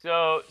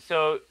 So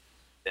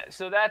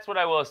that's what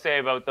I will say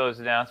about those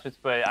announcements.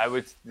 But I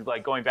would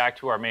like going back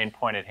to our main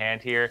point at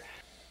hand here.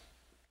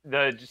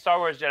 The Star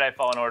Wars Jedi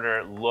Fallen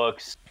Order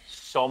looks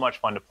so much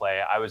fun to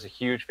play. I was a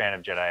huge fan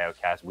of Jedi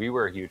Outcast. We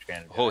were a huge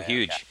fan of Jedi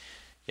huge. Outcast.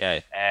 Yeah.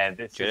 And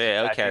Jedi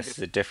Outcast is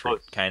a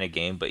different kind of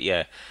game, but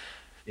yeah.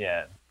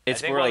 Yeah.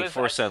 It's more like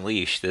Force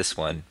Unleashed, this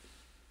one.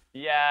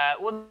 Yeah.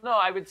 Well, no,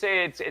 I would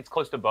say it's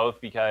close to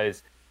both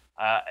because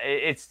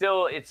it's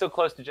still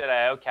close to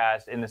Jedi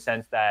Outcast in the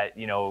sense that,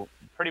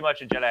 pretty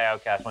much a Jedi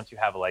Outcast, once you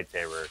have a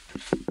lightsaber,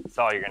 that's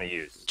all you're going to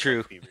use.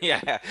 True.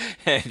 Yeah,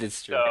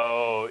 it's true.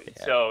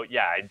 So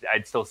yeah,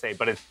 I'd still say,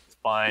 but it's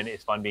fun.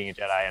 It's fun being a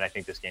Jedi, and I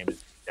think this game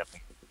is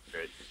definitely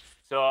good.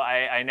 So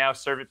I now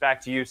serve it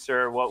back to you,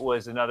 sir. What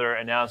was another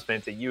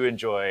announcement that you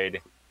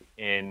enjoyed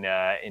in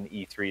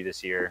E3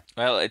 this year?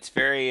 Well, it's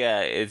very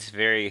like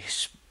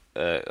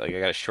I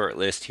got a short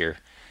list here.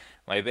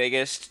 My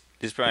biggest,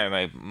 this is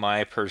probably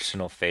my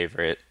personal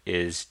favorite,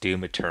 is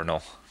Doom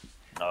Eternal.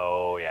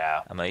 Oh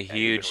yeah, I'm a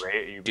huge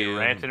Doom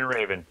ranting and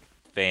raving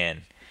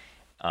fan.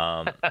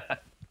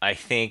 I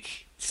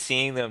think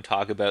seeing them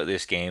talk about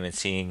this game and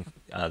seeing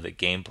the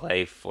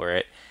gameplay for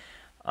it,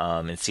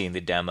 and seeing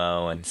the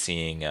demo and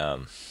seeing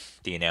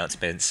the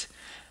announcements,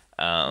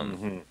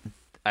 I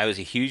was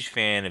a huge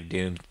fan of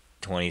Doom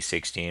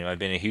 2016. I've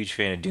been a huge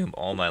fan of Doom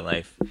all my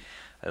life.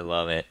 I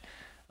love it.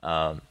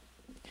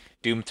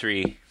 Doom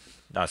 3,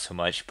 not so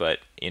much, but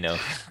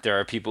there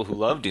are people who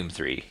love Doom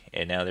 3,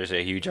 and now there's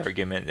a huge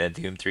argument that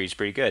Doom 3 is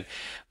pretty good.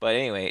 But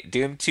anyway,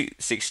 Doom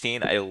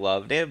 16, I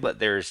loved it, but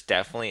there's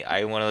definitely,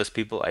 I'm one of those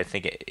people, I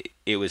think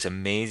it was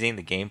amazing.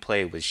 The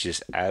gameplay was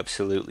just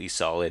absolutely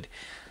solid.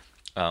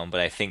 But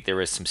I think there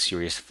was some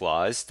serious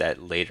flaws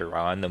that later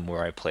on, the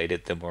more I played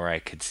it, the more I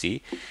could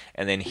see.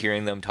 And then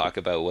hearing them talk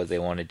about what they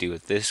want to do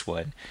with this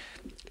one,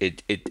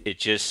 it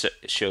just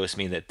shows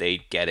me that they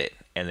get it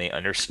and they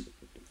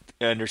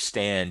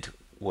understand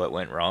what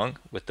went wrong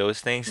with those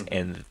things,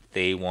 and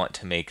they want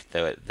to make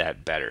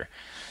that better.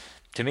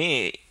 To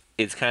me,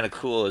 it's kind of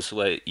cool is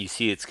what you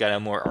see. It's got a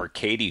more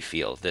arcadey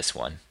feel. This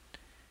one,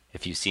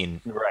 if you've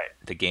seen Right.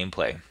 the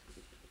gameplay,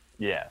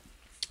 Yeah.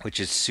 which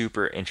is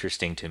super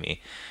interesting to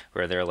me,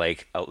 where they're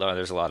like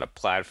there's a lot of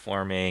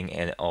platforming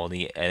and all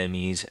the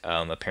enemies.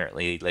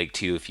 Apparently, like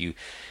too, if you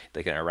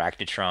like an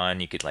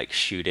arachnotron, you could like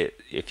shoot it.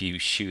 If you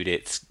shoot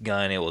its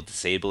gun, it will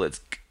disable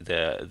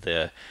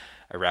the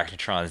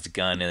arachnotron's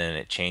gun, and then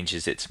it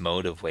changes its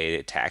mode of way it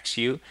attacks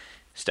you,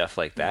 stuff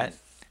like that.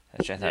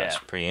 Which I thought was Yeah.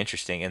 pretty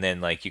interesting. And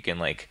then like you can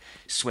like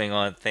swing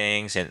on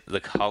things, and the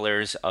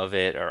colors of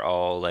it are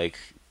all like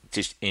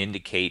just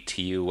indicate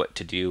to you what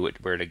to do,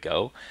 where to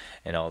go,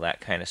 and all that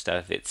kind of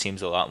stuff. It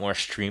seems a lot more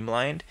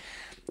streamlined.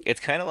 It's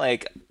kind of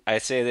like I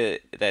say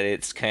that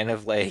it's kind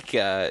of like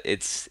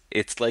it's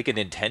like a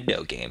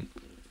Nintendo game.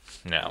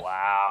 No.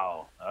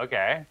 Wow.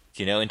 Okay.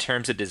 You know, in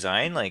terms of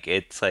design, like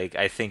it's like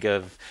I think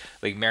of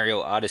like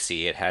Mario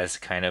Odyssey. It has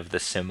kind of the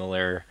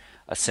similar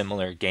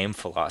game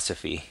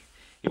philosophy.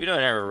 Even though I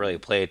never really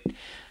played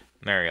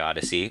Mario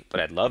Odyssey, but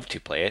I'd love to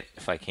play it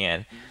if I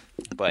can.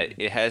 But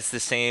it has the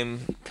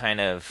same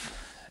kind of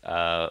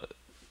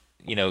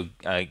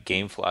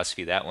game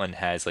philosophy that one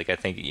has. Like I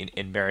think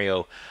in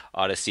Mario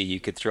Odyssey, you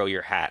could throw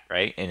your hat,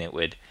 right, and it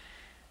would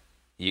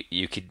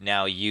you could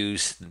now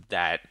use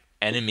that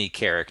enemy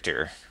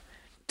character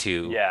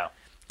to Yeah.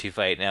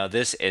 fight. Now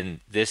this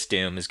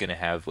Doom is going to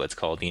have what's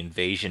called the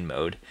invasion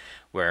mode,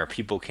 where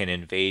people can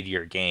invade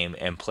your game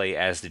and play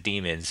as the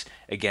demons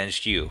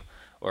against you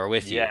or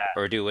with you Yeah.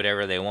 or do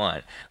whatever they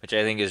want, which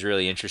I think is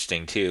really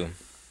interesting too.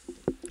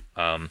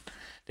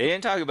 They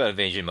didn't talk about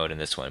invasion mode in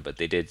this one, but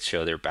they did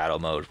show their battle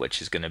mode,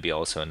 which is going to be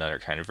also another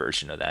kind of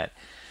version of that.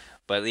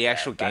 But the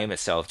actual game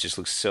itself just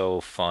looks so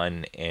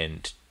fun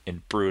and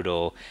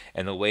brutal,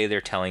 and the way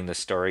they're telling the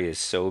story is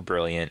so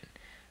brilliant.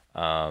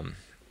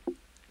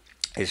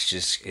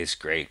 It's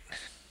great.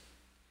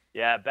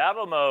 Yeah,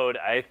 battle mode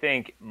I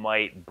think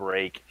might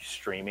break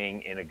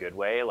streaming in a good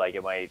way. Like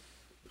it might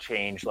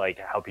change like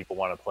how people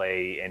want to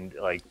play and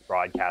like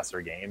broadcast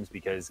their games,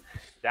 because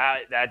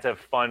that's a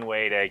fun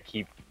way to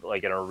keep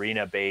like an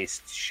arena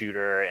based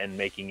shooter and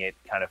making it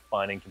kind of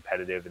fun and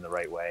competitive in the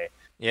right way.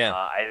 Yeah.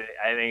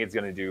 I think it's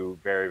going to do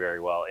very, very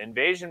well.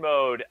 Invasion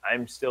mode,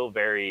 I'm still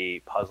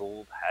very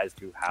puzzled as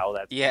to how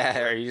that's. Yeah,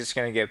 are you just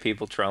gonna get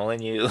people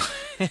trolling you?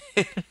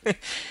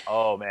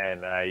 Oh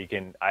man, you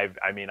can.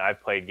 I mean,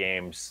 I've played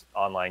games,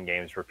 online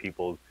games, where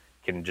people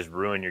can just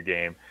ruin your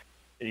game,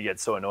 and you get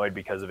so annoyed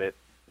because of it.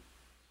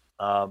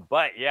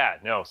 But yeah,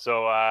 no.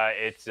 So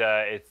it's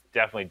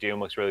definitely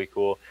Doom looks really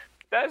cool.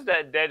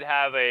 Bethesda did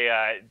have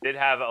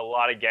a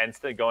lot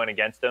going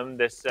against them.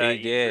 This They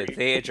did.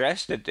 They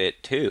addressed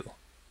it too.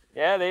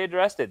 Yeah, they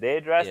addressed it. They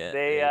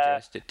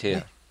addressed it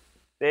too.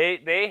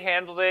 They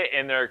handled it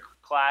in their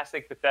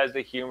classic Bethesda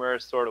humor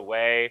sort of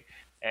way,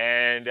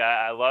 and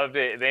I loved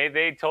it.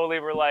 They totally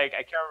were like,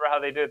 I can't remember how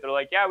they did it. They're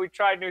like, yeah, we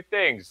tried new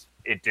things.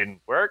 It didn't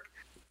work,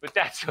 but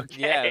that's okay.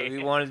 Yeah,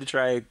 we wanted to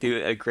try to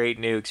do a great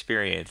new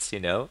experience. It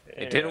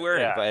didn't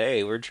work, but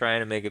hey, we're trying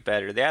to make it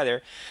better. Yeah,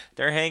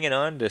 they're hanging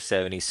on to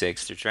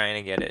 76. They're trying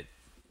to get it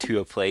to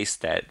a place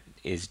that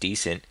is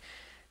decent.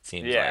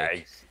 Seems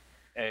like.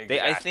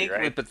 Exactly, I think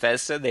right? with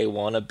Bethesda, they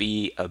want to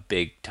be a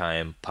big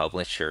time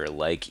publisher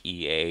like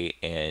EA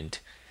and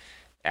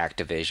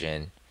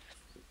Activision.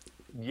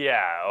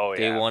 Yeah. Oh,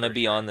 They yeah. want to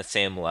be on the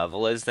same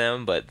level as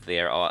them, but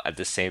they're all at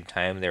the same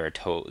time they're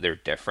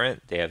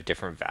different. They have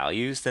different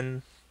values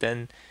than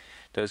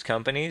those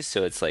companies,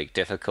 so it's like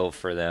difficult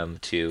for them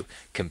to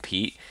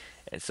compete.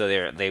 And so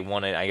they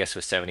wanted, I guess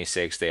with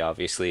 76, they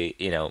obviously,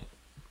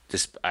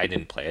 I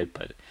didn't play it,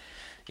 but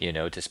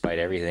despite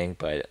everything,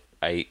 but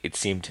it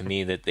seemed to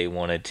me that they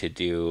wanted to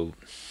do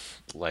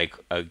like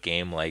a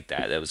game like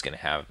that was going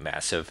to have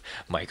massive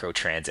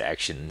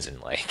microtransactions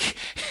and like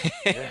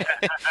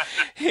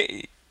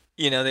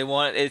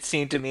it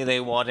seemed to me they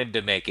wanted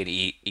to make an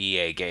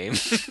EA game.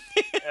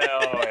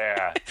 Oh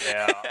yeah.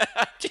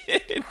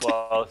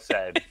 Well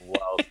said.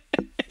 Well.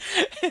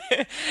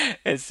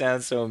 It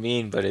sounds so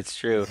mean, but it's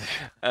true.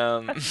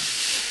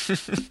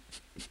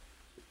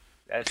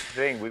 That's the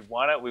thing. We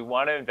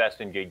want to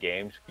invest in good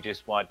games. We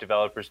just want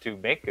developers to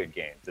make good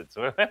games. It's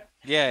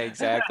yeah,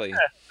 exactly.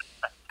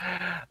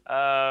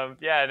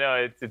 Yeah,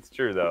 no, it's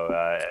true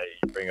though.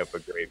 You bring up a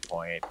great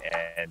point,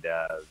 and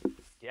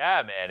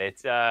yeah, man,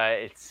 it's.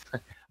 I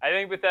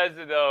think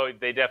Bethesda though,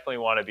 they definitely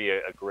want to be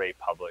a great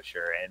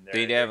publisher, and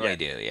they definitely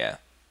do. Yeah,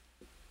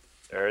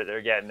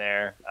 they're getting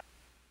there.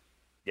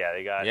 Yeah,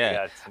 they got.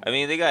 I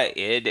mean, they got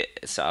id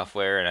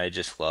Software, and I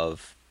just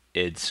love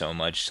id so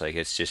much. Like,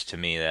 it's just, to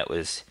me, that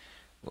was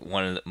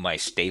one of my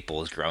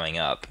staples growing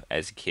up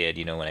as a kid.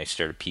 When I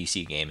started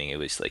PC gaming, it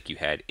was like you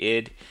had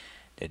id,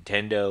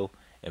 Nintendo,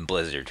 and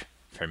Blizzard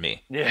for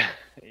me. Yeah.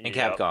 And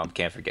Capcom.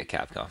 Can't forget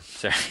Capcom.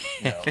 Sorry.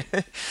 No.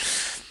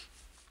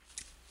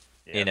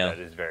 Yeah, that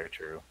is very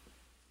true.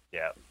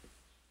 Yeah.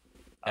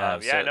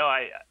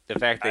 The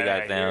fact they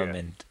got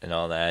them and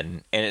all that,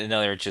 and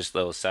another just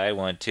little side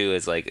one too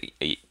is like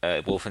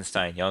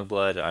Wolfenstein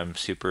Youngblood. I'm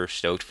super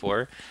stoked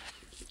for.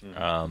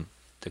 Mm-hmm.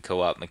 The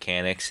co-op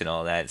mechanics and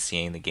all that,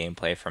 seeing the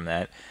gameplay from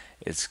that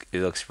It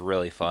looks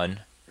really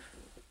fun.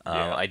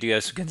 Yeah. I do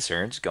have some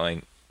concerns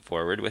going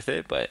forward with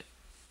it, but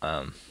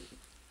um,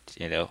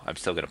 I'm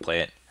still gonna play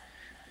it.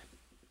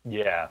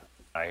 Yeah.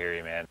 I hear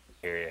you, man.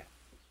 I hear you.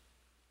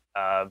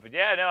 But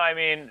yeah, no, I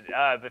mean,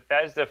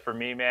 Bethesda for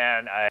me,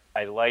 man,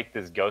 I like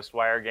this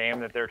Ghostwire game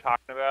that they're talking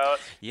about.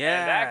 And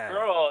Yeah,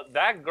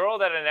 that girl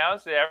that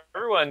announced it,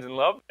 everyone's in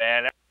love,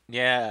 man.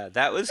 yeah,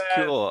 that was Says,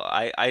 cool.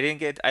 I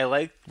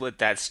like what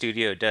that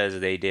studio does.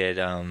 They did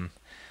The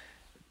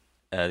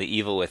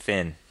Evil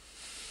Within.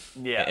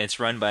 yeah. It's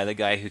run by the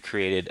guy who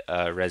created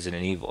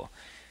Resident Evil.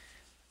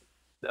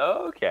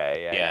 Okay,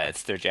 yeah, Yeah, yeah.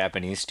 it's their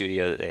Japanese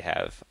studio that they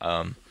have.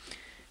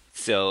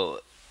 So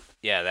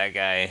yeah, that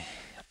guy,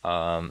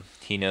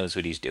 he knows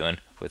what he's doing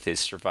with his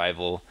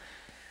survival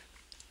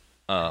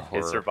His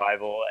horror.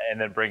 survival, and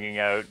then bringing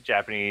out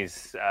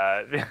Japanese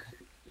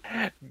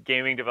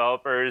gaming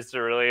developers to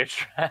really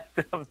attract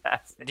the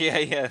masses. Yeah,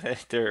 yeah,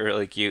 they're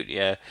really cute.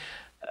 Yeah,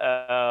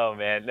 Oh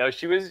man, no,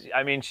 she was.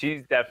 I mean, she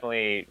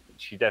definitely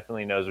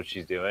knows what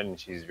she's doing, and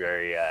she's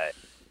very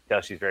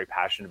she's very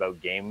passionate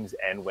about games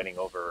and winning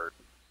over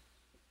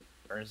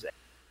customers.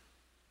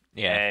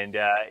 yeah. And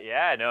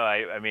yeah, no,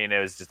 I mean, it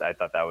was just I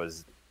thought that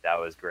was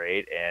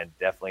great, and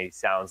definitely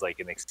sounds like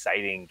an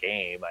exciting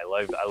game.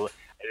 I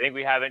think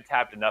we haven't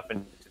tapped enough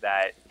into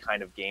that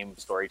kind of game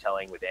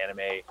storytelling with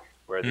anime,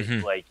 where they Hmm.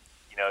 like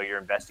you're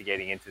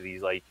investigating into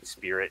these like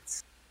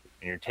spirits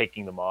and you're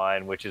taking them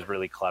on, which is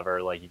really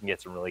clever. Like you can get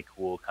some really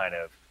cool kind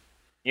of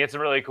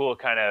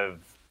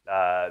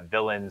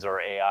villains or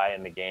AI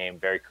in the game.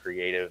 Very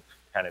creative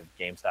kind of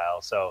game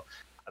style. So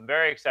I'm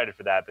very excited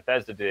for that.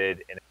 Bethesda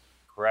did an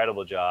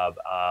incredible job.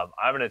 I'm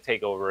going to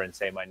take over and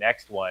say my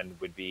next one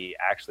would be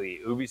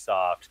actually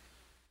Ubisoft.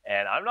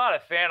 And I'm not a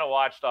fan of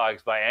Watch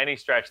Dogs by any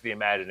stretch of the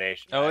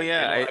imagination. Oh I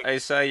yeah, didn't like. I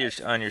saw your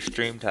on your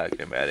stream talking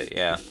about it.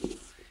 Yeah,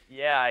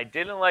 Yeah, I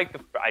didn't like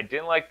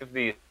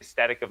the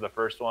aesthetic of the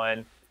first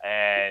one,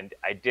 and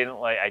I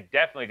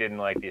definitely didn't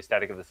like the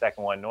aesthetic of the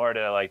second one, nor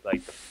did I like the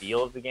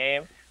feel of the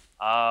game.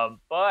 But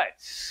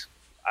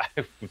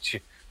I,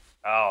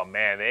 oh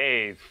man,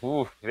 they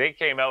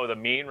came out with a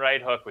mean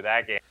right hook with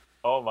that game.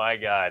 Oh my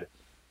god.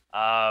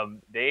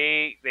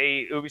 They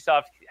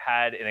Ubisoft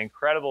had an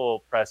incredible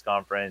press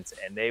conference,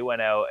 and um, they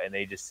went out and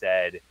they just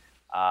said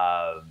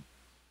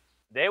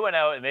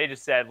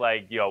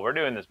like, yo, we're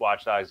doing this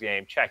Watch Dogs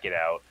game, check it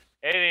out.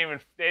 They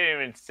didn't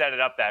even set it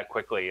up that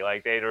quickly.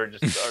 Like they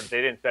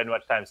didn't spend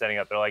much time setting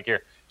up. They're like,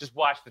 here, just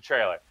watch the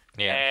trailer.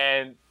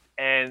 yeah.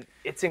 And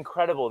it's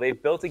incredible.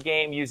 They've built a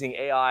game using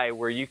AI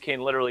where you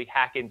can literally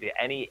hack into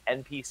any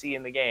NPC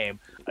in the game,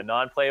 a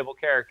non-playable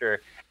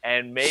character,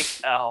 and make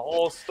a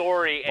whole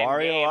story and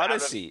Mario game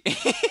Odyssey.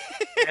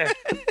 out of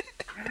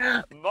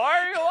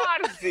Mario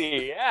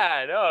Odyssey.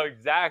 Yeah, no,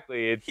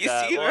 exactly. It's You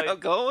see where I'm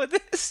going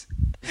with this?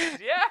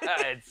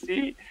 yeah,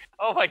 see,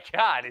 oh my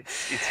god,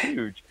 it's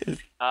huge.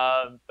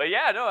 But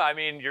yeah, no, I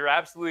mean, you're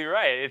absolutely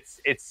right.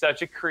 It's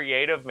such a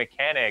creative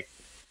mechanic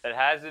that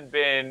hasn't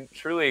been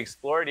truly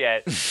explored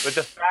yet. But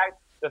the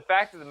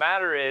fact of the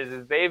matter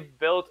is they've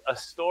built a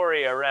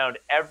story around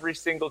every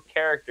single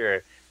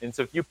character. And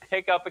so if you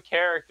pick up a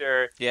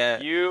character, Yeah,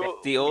 the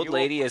old you will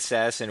lady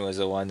assassin was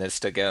the one that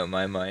stuck out in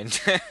my mind.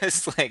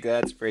 It's like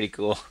that's pretty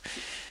cool.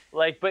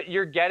 like, but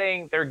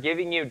they're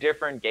giving you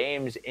different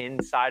games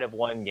inside of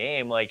one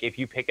game. Like if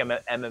you pick an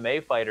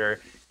MMA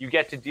fighter, you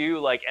get to do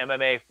like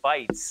MMA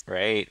fights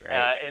Right,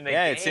 right. in the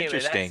Yeah, game. it's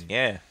interesting.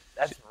 Yeah,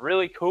 That's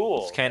really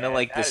cool. it's kind of Man.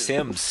 like The That is,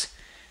 Sims.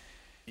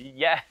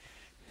 yeah.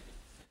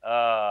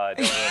 Don't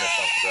ruin it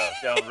for me, bro.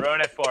 Don't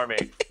ruin it for me.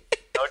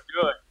 Don't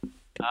do it.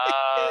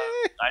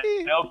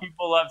 I know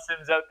people love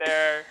Sims out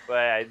there, but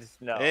I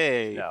just no.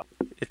 Hey, No.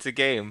 it's a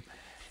game.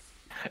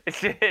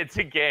 It's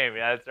a game.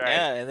 Yeah, that's right.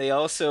 Yeah, and they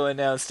also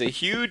announced a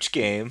huge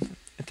game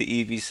at the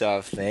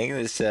Ubisoft thing.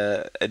 This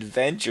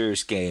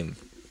Avengers game,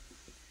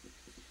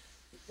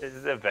 This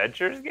is an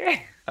Adventures game.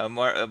 A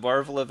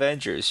Marvel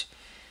Avengers.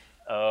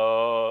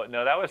 Oh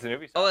no, that was an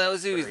Ubisoft. Oh, that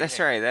was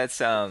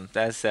Ubisoft.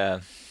 That's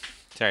right.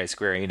 Sorry,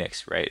 Square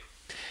Enix, right?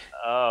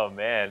 Oh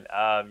man,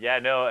 yeah,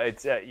 no,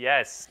 it's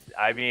yes.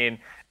 I mean,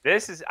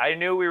 this is. I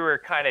knew we were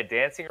kind of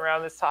dancing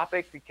around this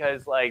topic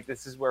because, like,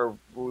 this is where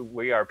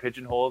we are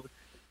pigeonholed.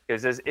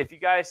 Because if you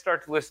guys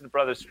start to listen to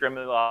Brothers Scrim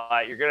a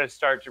lot, you're gonna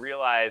start to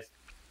realize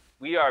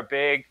we are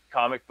big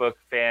comic book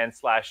fans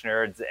 /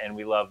 nerds, and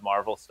we love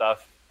Marvel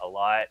stuff a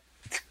lot,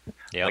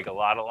 Yeah. like a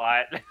lot.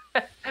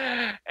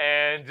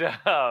 and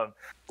Yeah,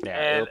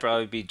 and it'll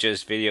probably be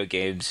just video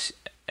games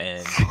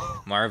and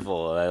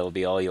Marvel. That'll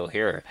be all you'll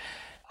hear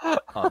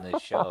on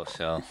this show.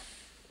 So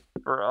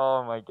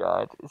oh my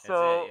god, that's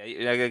so. it.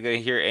 You're not gonna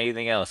hear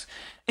anything else.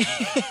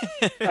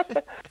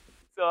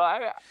 So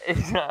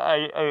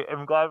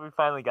I'm glad we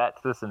finally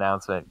got to this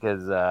announcement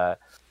because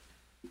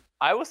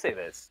I will say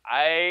this: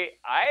 I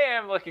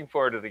am looking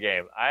forward to the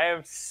game. I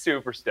am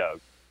super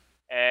stoked,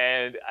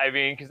 and I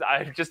mean because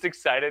I'm just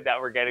excited that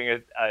we're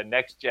getting a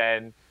next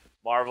gen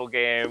Marvel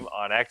game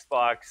on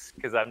Xbox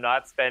because I'm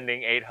not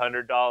spending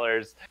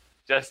 $800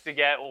 just to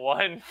get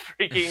one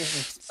freaking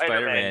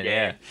Spider-Man game.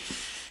 Yeah.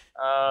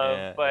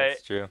 Yeah, But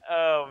that's true.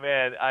 oh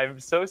man, I'm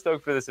so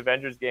stoked for this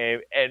Avengers game.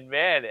 And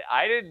man,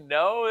 I didn't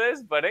know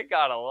this, but it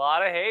got a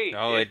lot of hate.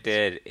 Oh, it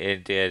did.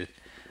 It did. It's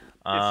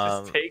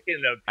just Um,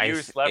 taking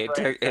abuse left, right,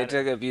 and it took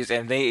center. abuse,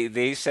 and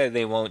they said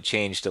they won't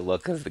change the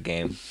look of the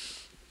game.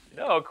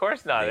 No, of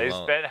course not. They They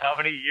won't. spent how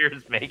many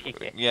years making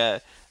it? Yeah.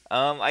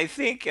 I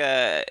think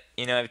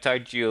I've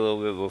talked to you a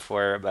little bit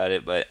before about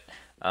it, but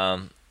I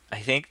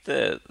think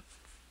the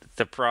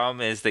problem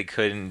is they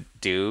couldn't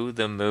do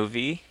the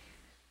movie.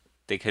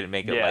 They couldn't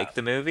make it Yeah, like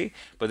the movie,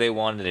 but they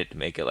wanted it to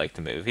make it like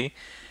the movie.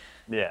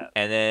 yeah,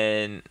 And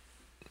then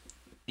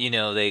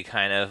they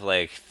kind of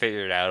like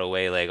figured out a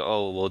way like,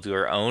 oh, we'll do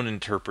our own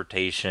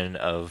interpretation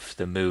of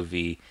the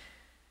movie,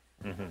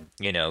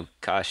 hmm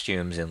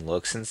costumes and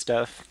looks and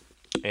stuff.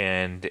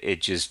 And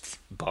it just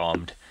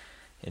bombed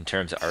in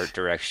terms of art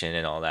direction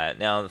and all that.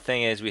 Now, the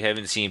thing is, we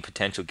haven't seen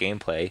potential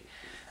gameplay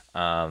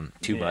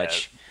too yeah,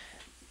 much.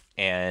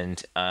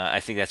 And I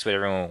think that's what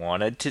everyone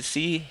wanted to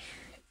see.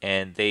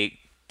 And they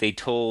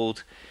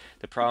told,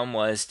 the problem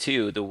was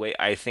too, the way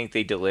I think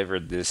they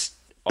delivered this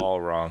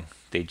all wrong.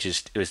 It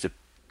was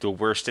the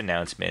worst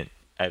announcement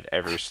I've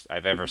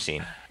ever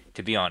seen,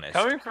 to be honest.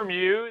 Coming from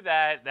you,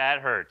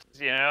 that hurts.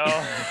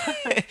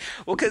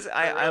 Well, because It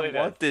I really does.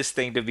 want this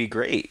thing to be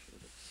great.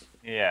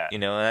 Yeah,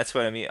 And that's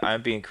what I mean.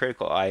 I'm being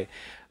critical.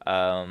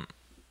 Um,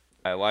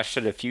 I watched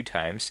it a few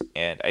times,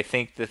 and I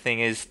think the thing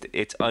is,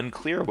 it's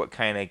unclear what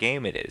kind of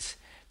game it is.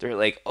 They're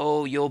like,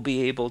 oh, you'll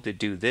be able to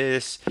do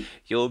this,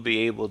 you'll be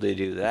able to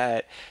do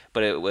that,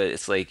 but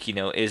it's like,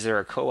 is there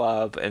a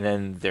co-op? And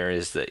then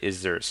is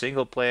there a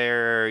single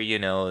player?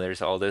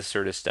 There's all this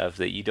sort of stuff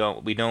that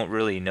we don't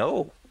really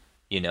know,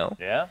 you know.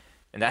 yeah,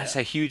 And that's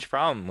yeah. a huge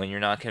problem when you're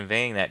not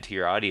conveying that to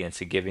your audience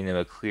and giving them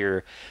a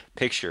clear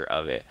picture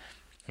of it.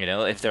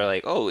 If they're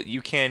like, "Oh,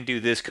 you can do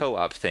this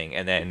co-op thing,"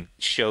 and then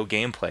show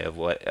gameplay of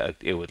what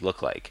it would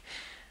look like.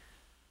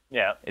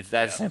 Yeah, It's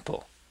that yeah.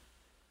 simple.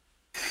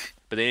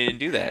 But they didn't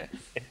do that.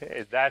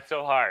 Is that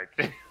so hard?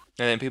 And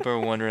then people are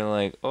wondering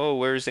like, "Oh,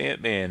 where's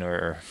Ant-Man?"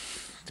 Or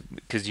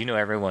because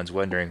everyone's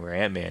wondering where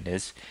Ant-Man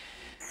is.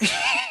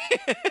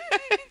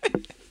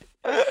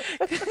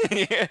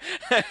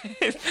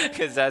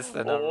 Because that's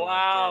the number one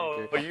Wow,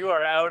 character. you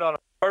are out on a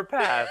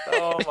warpath.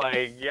 Oh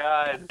my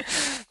god.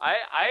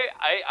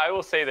 I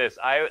will say this.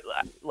 I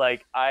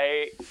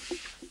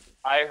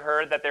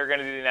heard that they were going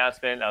to do the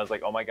announcement. And I was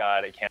like, oh my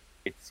god, I can't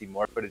wait to see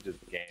more footage of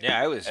the game.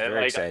 Yeah, I was And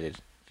very excited.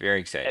 Very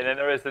excited. and then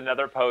there was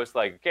another post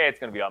like, okay, it's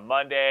going to be on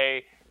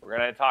Monday. We're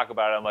going to talk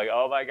about it. I'm like,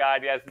 oh my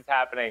god, yes, it's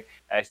happening.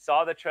 And I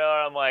saw the trailer.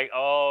 I'm like,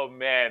 oh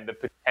man, the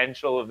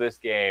potential of this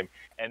game,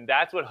 and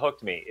that's what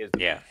hooked me is the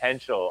Yeah.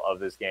 potential of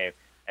this game.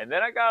 And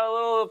then I got a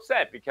little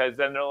upset because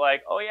then they're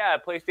like, oh yeah,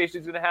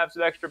 PlayStation's going to have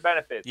some extra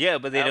benefits. Yeah,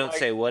 but they And I'm don't like,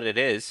 say what it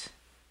is,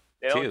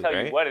 they don't too, tell you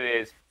right? what it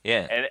is.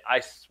 Yeah. And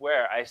I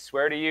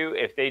swear to you,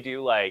 if they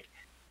do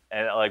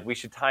we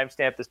should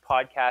timestamp this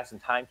podcast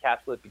and time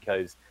capsule it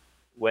because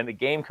when the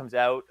game comes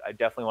out, I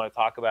definitely want to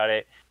talk about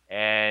it.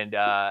 And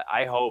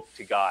I hope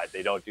to God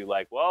they don't do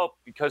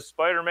because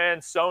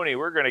Spider-Man's Sony,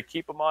 we're going to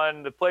keep them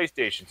on the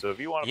PlayStation. So if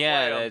you want to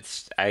Yeah, play them,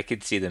 I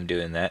could see them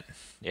doing that.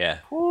 Yeah.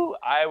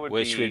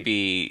 Which would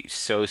be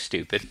so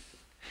stupid.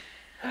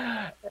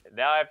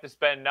 Now I have to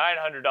spend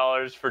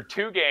 $900 for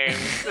 2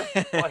 games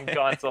on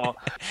console.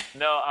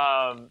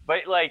 No,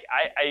 but by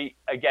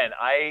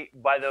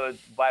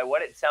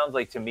what it sounds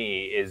like to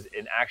me is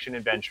an action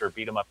adventure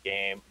beat 'em up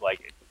game,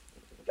 like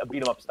a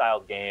beat 'em up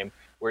style game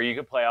where you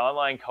can play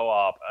online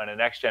co-op on a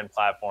next gen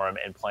platform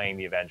and playing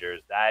the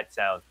Avengers. That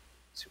sounds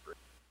super.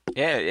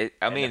 Yeah,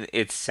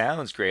 it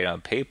sounds great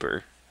on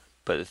paper,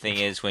 but the thing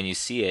is, when you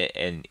see it,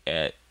 and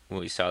when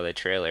we saw the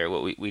trailer,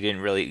 we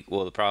didn't really.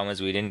 Well, the problem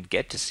is we didn't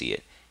get to see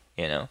it.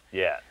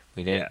 Yeah,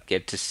 We didn't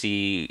get to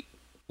see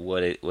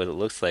what it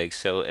looks like.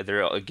 So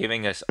they're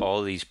giving us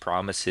all these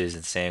promises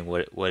and saying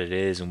what it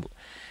is,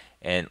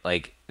 and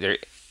like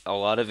a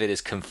lot of it is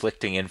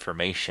conflicting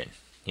information.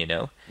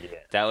 yeah.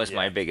 That was yeah.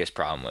 my biggest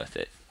problem with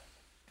it.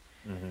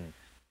 Mm-hmm.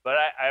 But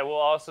I will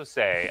also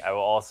say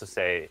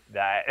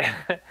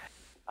that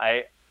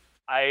I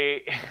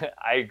I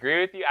agree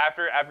with you.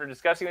 After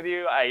discussing with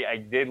you, I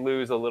did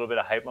lose a little bit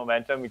of hype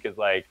momentum because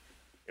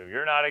if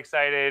you're not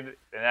excited,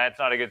 then that's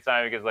not a good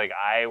sign because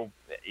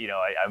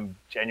I'm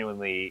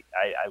genuinely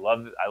I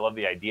love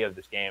the idea of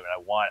this game and I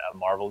want a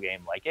Marvel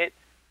game like it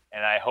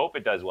and I hope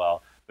it does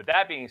well. But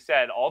that being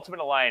said, Ultimate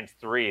Alliance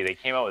 3, they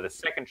came out with a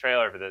second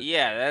trailer for this.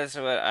 Yeah, that's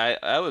what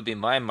I would be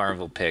my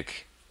Marvel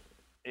pick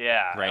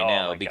Yeah. right Oh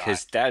now my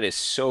because God. that is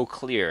so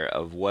clear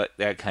of what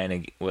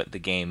what the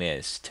game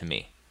is to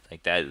me.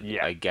 Like that,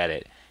 Yeah. I get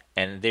it.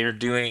 And they're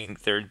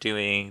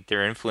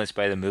influenced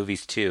by the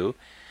movies too,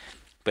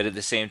 but at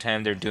the same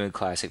time they're doing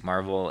classic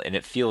Marvel and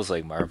it feels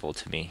like Marvel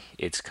to me.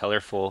 It's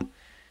colorful,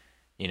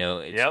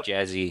 it's Yep.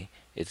 jazzy,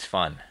 it's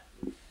fun.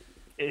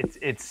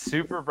 It's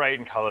super bright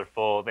and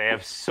colorful. They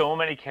have so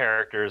many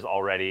characters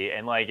already,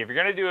 and if you're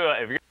gonna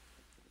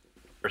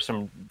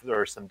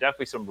there's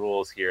definitely some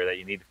rules here that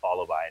you need to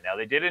follow by. Now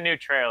they did a new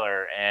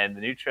trailer, and the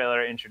new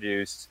trailer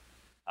introduced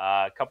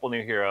a couple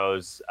new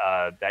heroes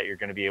that you're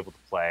going to be able to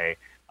play,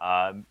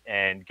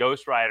 and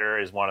Ghost Rider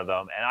is one of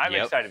them. And I'm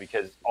Yep. excited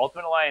because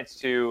Ultimate Alliance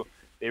 2,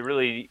 they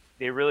really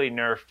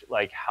nerfed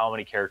like how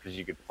many characters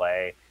you could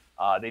play.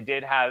 They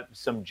did have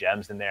some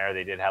gems in there.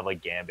 They did have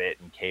like Gambit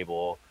and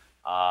Cable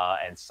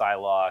and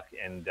Psylocke,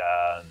 and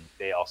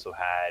they also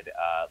had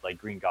like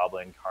Green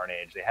Goblin,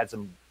 Carnage. They had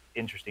some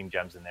interesting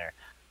gems in there,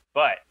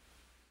 but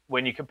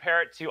when you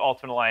compare it to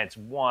Ultimate Alliance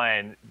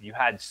 1, you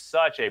had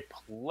such a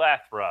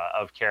plethora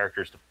of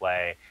characters to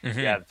play. You Hmm.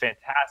 had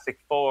Fantastic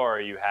Four,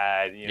 Yep.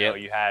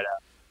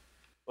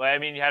 well, I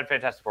mean, you had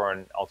Fantastic Four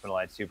in Ultimate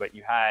Alliance 2, but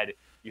you had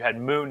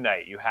Moon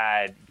Knight, you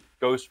had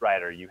Ghost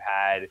Rider, you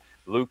had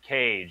Luke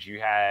Cage,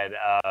 you had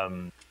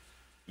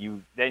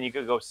you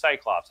could go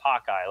Cyclops,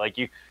 Hawkeye, like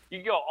you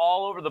could go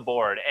all over the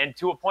board, and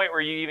to a point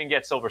where you even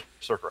get Silver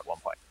Surfer at one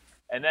point.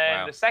 And then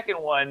Wow. the second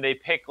one, they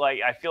pick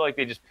like I feel like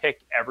they just pick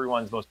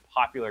everyone's most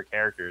popular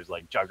characters,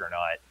 like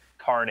Juggernaut,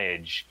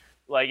 Carnage.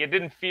 Like it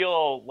didn't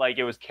feel like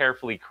it was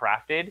carefully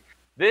crafted.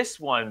 This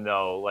one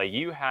though, like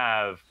you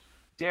have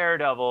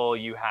Daredevil,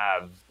 you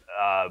Now,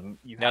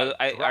 have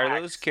Drax.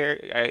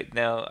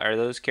 are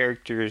those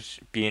characters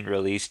being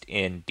released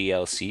in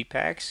DLC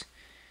packs?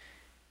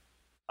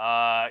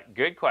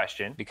 Good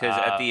question. Because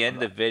at the end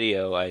of the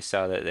video, I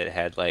saw that it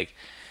had like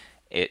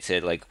it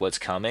said like what's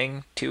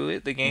coming to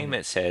the game.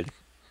 Mhm,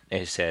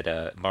 It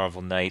said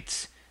Marvel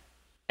Knights,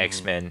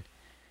 X mhm. Men,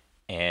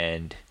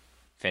 and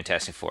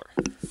Fantastic Four.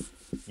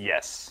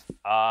 Yes.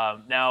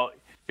 Now,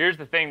 here's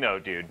the thing, though,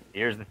 dude.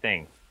 Here's the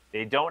thing.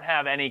 They don't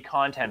have any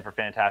content for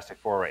Fantastic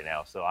Four right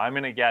now, so I'm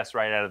gonna guess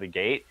right out of the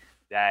gate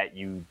that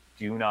you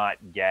do not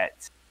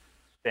get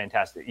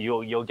Fantastic.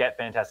 You'll get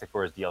Fantastic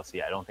Four as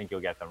DLC. I don't think you'll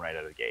get them right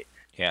out of the gate.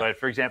 Yeah. But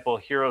for example,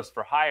 Heroes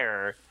for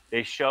Hire,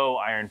 they show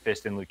Iron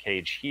Fist and Luke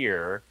Cage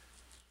here,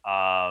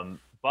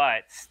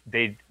 but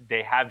they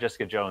have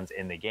Jessica Jones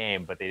in the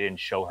game, but they didn't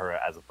show her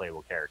as a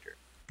playable character.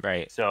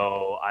 Right.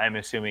 So I'm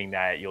assuming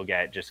that you'll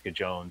get Jessica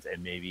Jones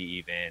and maybe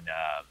even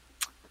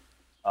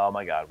oh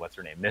my God, what's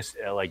her name?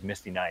 Like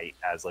Misty Knight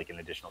as like an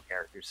additional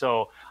character.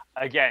 So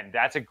again,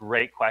 that's a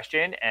great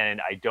question,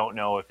 and I don't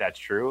know if that's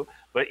true.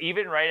 But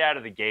even right out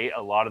of the gate,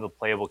 a lot of the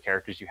playable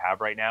characters you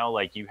have right now,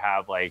 like you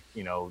have like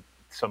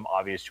some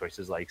obvious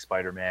choices like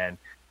Spider-Man,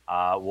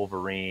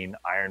 Wolverine,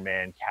 Iron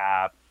Man,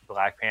 Cap,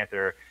 Black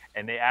Panther,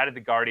 and they added the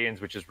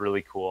Guardians, which is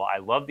really cool. I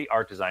love the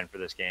art design for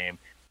this game,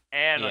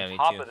 and on Yeah, me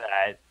top too. of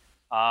that,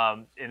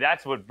 and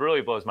that's what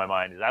really blows my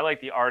mind is I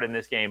like the art in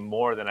this game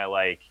more than I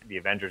like the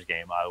Avengers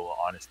game. I will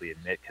honestly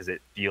admit because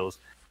it feels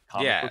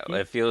comic Yeah, booky.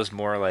 it feels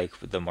more like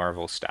the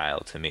Marvel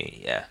style to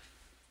me. Yeah.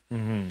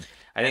 Mm-hmm.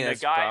 I think And the that's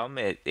the guy,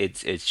 problem.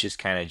 It's just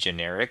kind of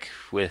generic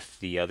with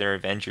the other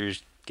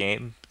Avengers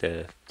game,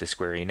 the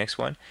Square Enix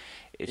one.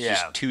 It's yeah,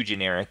 just too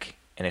generic,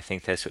 and I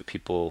think that's what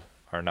people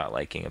are not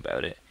liking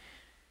about it.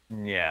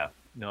 yeah,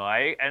 no,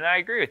 I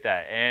agree with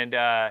that.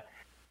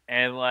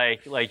 And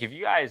like if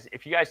you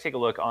guys take a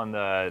look on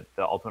the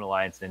Ultimate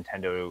Alliance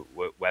Nintendo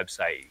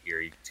website here,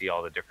 you can see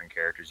all the different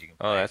characters you can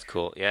Oh, play. that's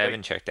cool. Yeah, I But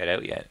haven't checked that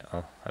out yet.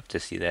 I'll have to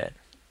see that.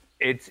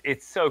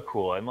 it's so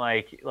cool, and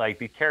like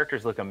the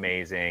characters look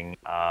amazing.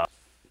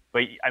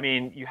 But I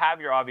mean, you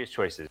have your obvious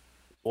choices: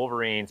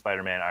 Wolverine,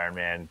 Spider-Man, Iron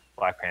Man,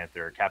 Black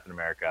Panther, Captain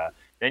America.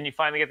 Then you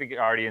finally get the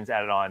Guardians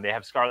added on. They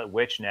have Scarlet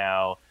Witch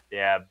now. They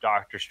have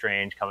Doctor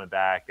Strange coming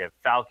back. They have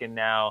Falcon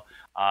now.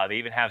 They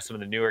even have some of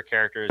the newer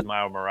characters,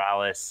 Miles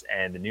Morales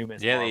and the new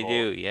Miss Yeah, they Marvel.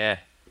 do. Yeah.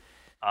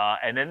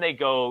 And then they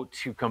go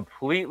to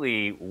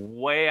completely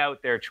way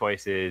out their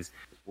choices,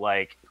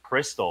 like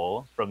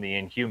Crystal from the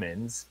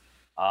Inhumans.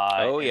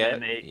 Oh, And yeah. then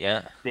they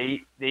Yeah.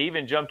 they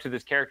even jump to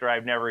this character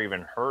I've never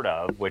even heard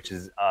of, which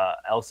is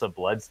Elsa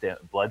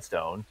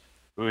Bloodstone,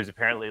 who is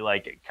apparently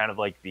like kind of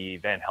like the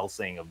Van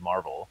Helsing of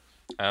Marvel.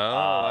 Oh,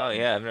 wow. Um,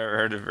 Yeah, I've never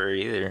heard of her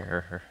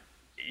either.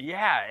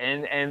 yeah,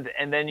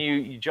 and then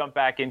you jump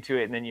back into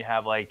it, and then you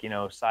have like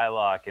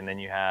Psylocke, and then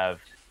you have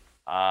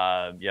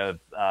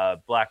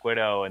Black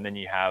Widow, and then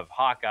you have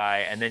Hawkeye,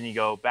 and then you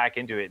go back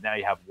into it. Now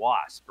you have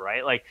Wasp,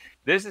 right? Like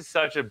this is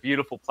such a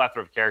beautiful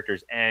plethora of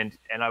characters, and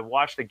I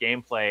watched the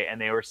gameplay, and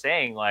they were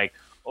saying like,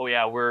 oh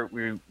yeah,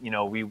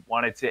 we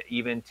wanted to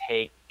even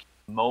take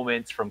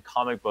moments from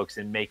comic books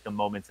and make the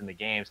moments in the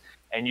games.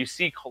 And you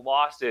see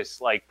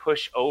Colossus like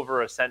push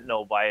over a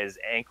Sentinel by his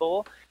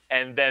ankle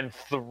and then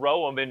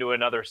throw him into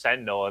another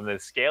Sentinel, and the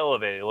scale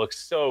of it looks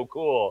so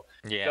cool.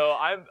 Yeah. So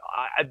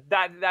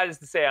that is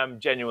to say I'm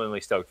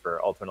genuinely stoked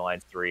for Ultimate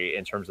Alliance 3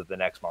 in terms of the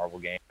next Marvel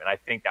game, and I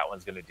think that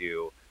one's going to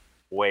do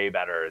way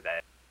better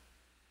than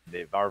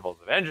the Marvel's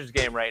Avengers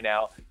game right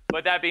now.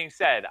 But that being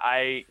said,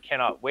 I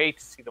cannot wait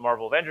to see the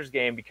Marvel Avengers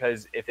game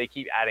because if they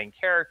keep adding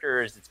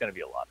characters, it's going to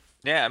be a lot.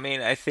 Yeah, I mean,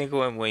 I think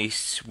when we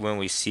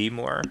see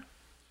more of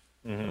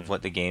Mm-hmm.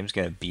 what the game's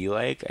gonna be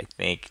like, I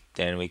think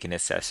then we can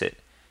assess it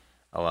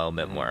a little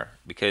bit Mm-hmm. more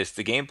because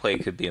the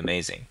gameplay could be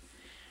amazing,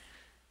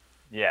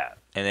 Yeah.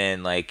 and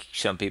then like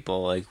some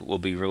people like will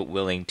be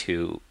willing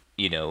to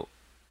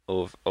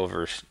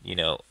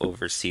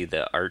oversee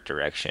the art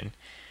direction.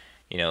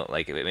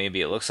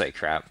 Maybe it looks like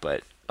crap,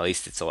 but at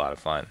least it's a lot of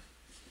fun.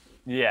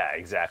 Yeah,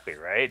 exactly,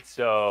 right?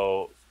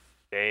 So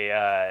they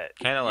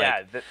Kind of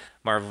yeah, like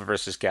Marvel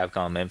versus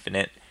Capcom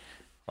Infinite.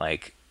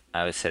 Like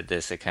I said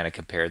this, I kind of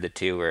compared the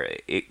two, where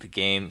the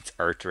game's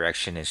art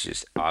direction is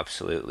just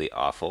absolutely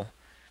awful,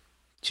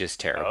 just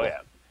oh terrible, yeah.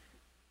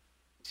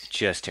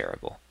 just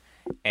terrible.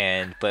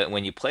 And but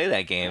when you play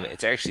that game,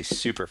 it's actually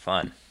super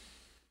fun.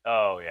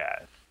 Oh yeah.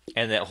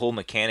 And that whole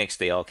mechanics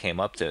they all came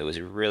up to, it was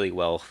really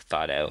well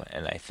thought out.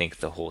 And I think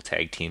the whole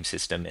tag team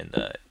system and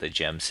the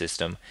gem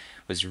system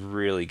was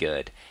really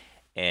good.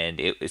 And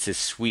it's a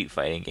sweet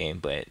fighting game,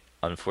 but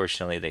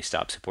unfortunately they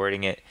stopped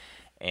supporting it,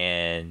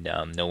 and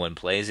no one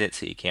plays it,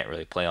 so you can't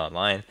really play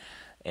online,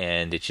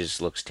 and it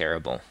just looks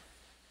terrible.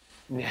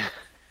 Yeah.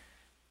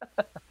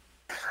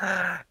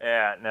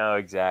 Yeah, no,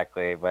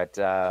 exactly. But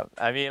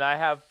I mean, I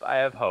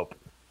have hope,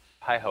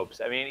 high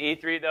hopes. I mean,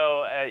 E3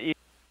 though, E3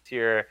 this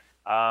year.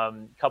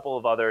 Couple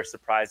of other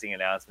surprising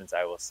announcements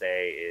I will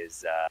say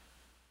is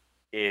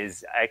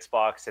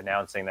Xbox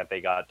announcing that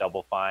they got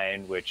Double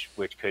Fine, which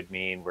could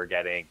mean we're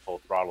getting Full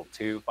Throttle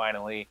 2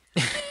 finally.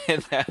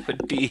 That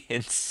would be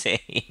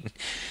insane.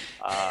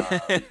 Um,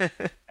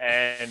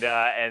 and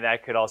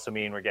that could also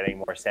mean we're getting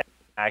more Sam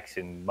Max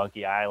and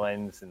Monkey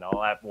Islands and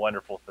all that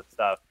wonderful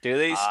stuff. Do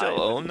they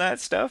still own that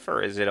stuff,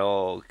 or is it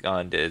all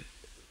gone to?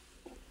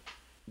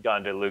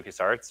 Gone to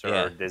LucasArts or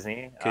Yeah,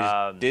 Disney.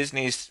 because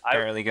Disney's I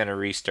apparently going to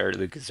restart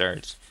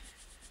LucasArts.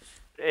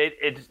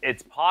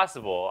 it's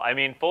possible. I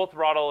mean, Full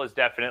Throttle is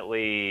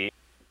definitely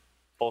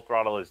Tim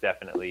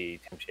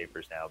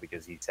Schafer's now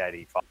because he said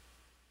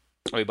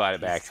Oh, he bought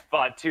it back.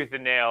 fought tooth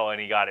and nail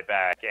and he got it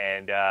back.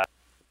 And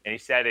he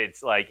said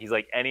it's like he's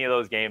like any of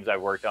those games I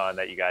worked on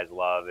that you guys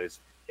love is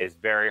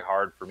very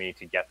hard for me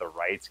to get the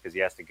rights because he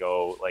has to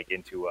go like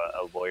into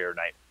a lawyer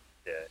night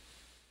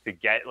to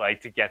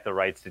get the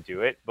rights to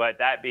do it. But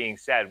that being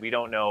said, we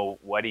don't know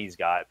what he's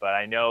got, but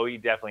I know he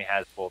definitely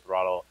has Full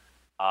Throttle.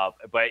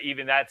 But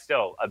even that,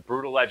 still a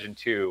Brutal Legend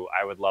 2.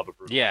 I would love a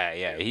Brutal. Yeah,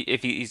 Legend yeah. 2.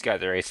 If he's got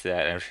the rights to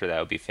that, I'm sure that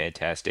would be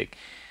fantastic.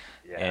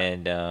 Yeah,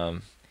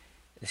 And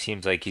it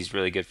seems like he's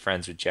really good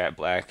friends with Jack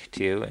Black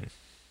too. And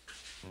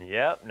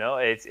yeah. No,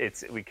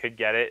 it's we could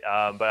get it.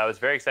 But I was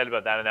very excited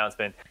about that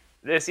announcement.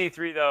 This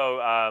E3 though,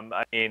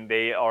 I mean,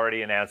 they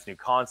already announced new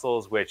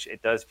consoles, which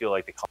it does feel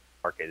like the console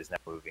market is now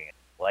moving at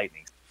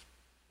lightning.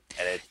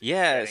 And it's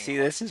yeah, getting see,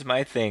 this is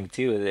my thing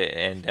too with it,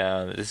 and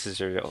this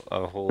is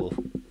a whole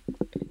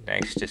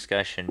next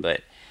discussion.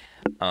 But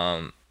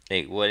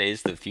like, what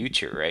is the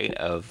future, right,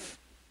 of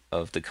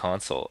the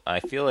console? I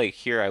feel like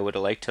here I would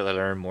have liked to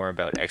learn more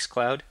about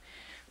XCloud,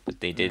 but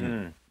they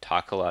didn't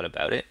talk a lot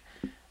about it.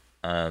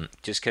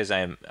 Just because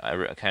I'm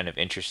kind of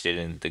interested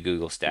in the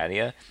Google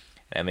Stadia,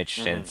 and I'm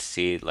interested to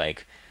see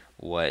like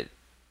what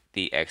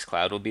the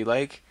XCloud will be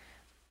like.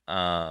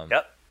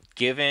 Yep.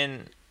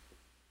 Given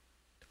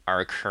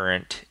our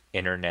current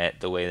internet,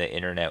 the way the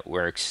internet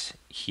works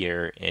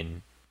here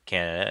in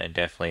Canada, and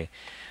definitely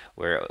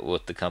where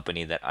with the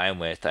company that I'm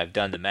with, I've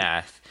done the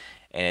math,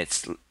 and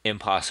it's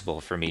impossible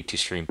for me to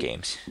stream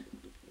games.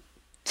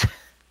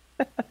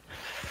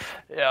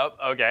 Yep.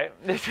 Okay.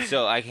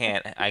 So I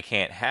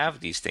can't have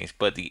these things.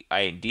 But the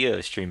idea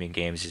of streaming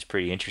games is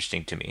pretty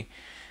interesting to me.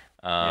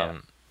 Yeah.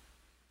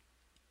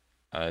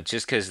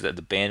 Just because the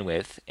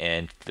bandwidth,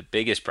 and the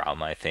biggest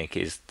problem I think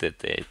is that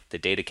the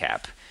data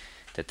cap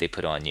that they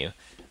put on you,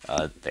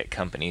 that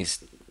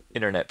companies,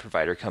 internet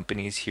provider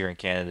companies here in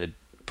Canada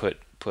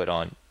put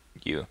on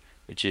you,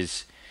 which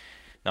is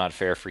not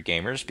fair for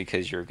gamers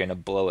because you're gonna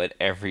blow it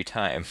every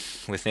time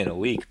within a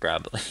week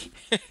probably.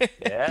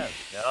 Yeah.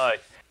 No,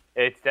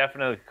 it's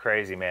definitely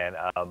crazy, man.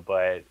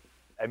 But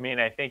I mean,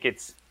 I think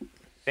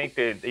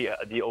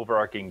the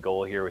overarching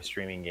goal here with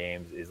streaming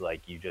games is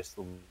like you just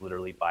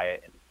literally buy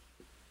it, and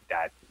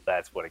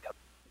that's what it comes.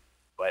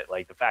 But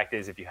like the fact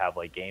is, if you have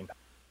like Game Pass,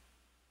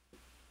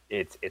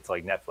 it's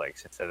like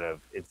Netflix instead of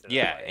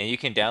Yeah, like, and you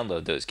can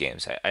download those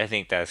games. I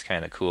think that's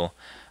kind of cool.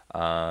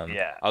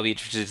 yeah. I'll be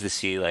interested to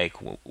see like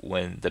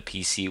when the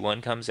PC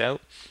one comes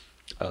out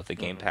of the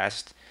Game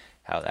Pass,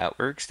 how that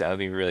works. That would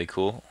be really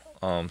cool.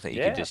 That you could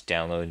Yeah. just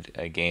download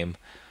a game,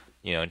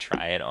 and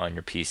try it on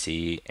your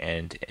PC,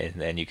 and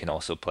then you can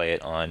also play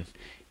it on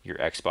your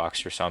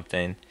Xbox or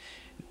something.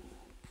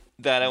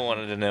 That I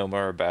wanted to know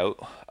more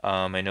about.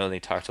 I know they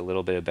talked a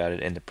little bit about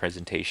it in the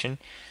presentation,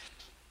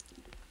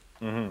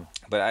 Hmm.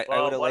 but I would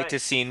Well, have liked to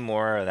seen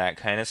more of that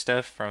kind of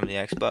stuff from the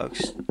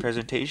Xbox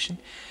presentation.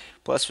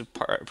 Plus, with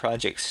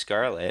Project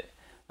Scarlet,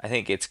 I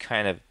think it's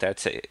kind of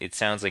it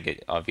sounds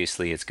like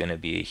obviously it's going to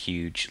be a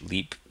huge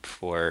leap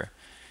for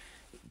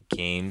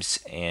games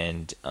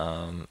and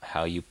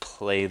how you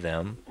play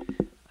them.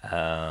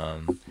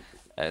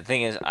 The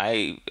thing is,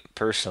 I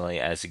personally,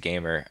 as a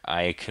gamer,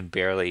 I can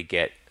barely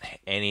get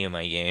any of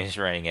my games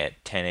running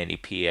at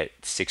 1080p at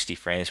 60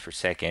 frames per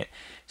second.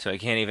 So I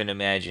can't even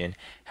imagine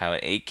how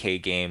an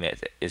 8K game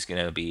is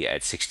going to be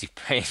at 60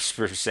 frames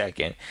per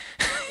second.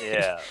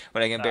 yeah.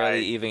 When I can barely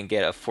I even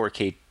get a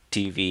 4K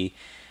TV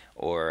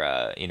or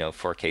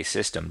 4K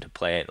system to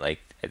play it like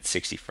at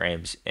 60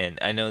 frames. And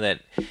I know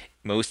that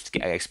most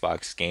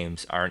Xbox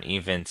games aren't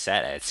even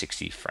set at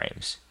 60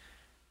 frames.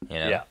 You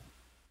know, Yeah.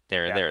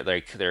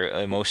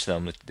 they're most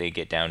of them they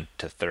get down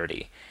to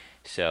 30.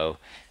 So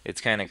it's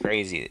kind of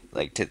crazy,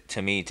 like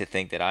to me to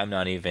think that I'm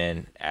not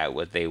even at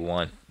what they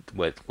want,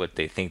 what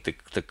they think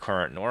the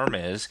current norm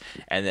is,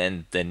 and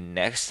then the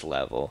next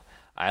level.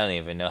 I don't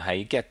even know how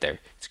you get there.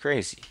 It's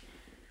crazy.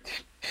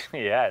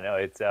 Yeah, no,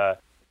 it's I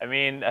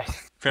mean,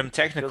 From it feels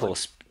technical like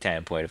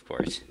standpoint, of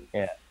course.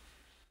 yeah.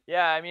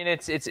 Yeah, I mean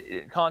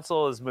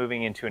console is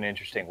moving into an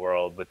interesting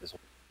world with this,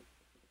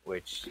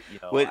 which,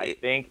 What?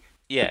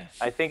 Yeah.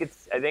 I think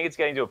it's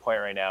getting to a point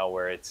right now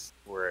where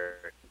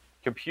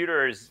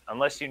computers,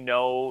 unless you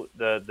know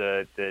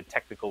the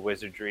technical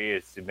wizardry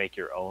is to make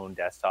your own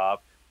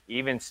desktop,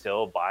 even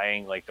still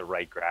buying like the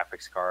right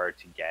graphics card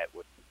to get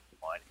what you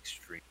want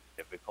extremely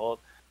difficult.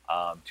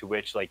 To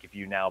which, like, if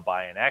you now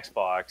buy an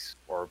Xbox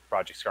or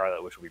Project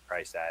Scarlet, which will be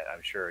priced at,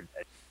 I'm sure,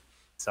 at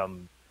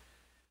some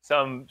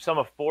some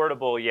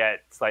affordable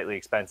yet slightly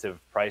expensive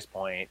price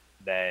point,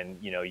 then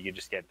you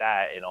just get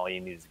that, and all you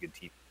need is a good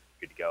TV,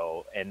 good to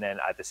go. And then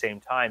at the same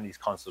time, these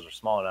consoles are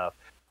small enough.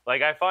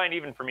 Like, I find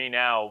even for me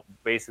now,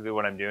 basically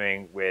what I'm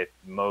doing with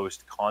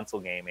most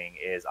console gaming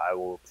is I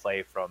will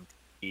play from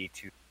TV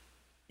to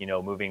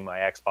moving my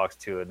Xbox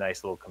to a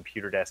nice little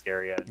computer desk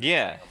area. And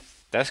Yeah,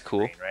 that's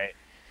cool. screen, right?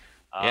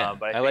 Yeah,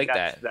 But I I think like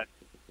that.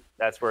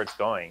 that's where it's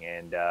going,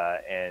 and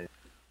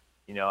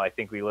I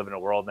think we live in a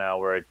world now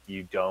where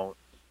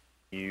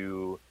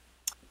you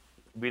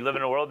we live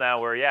in a world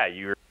now where, yeah,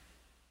 you're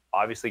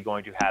obviously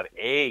going to have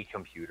a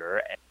computer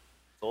and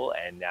console,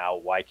 and now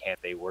why can't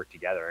they work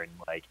together? And,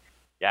 like,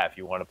 yeah, if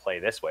you want to play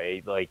this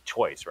way, like,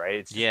 choice, right?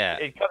 It's just, Yeah,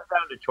 it comes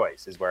down to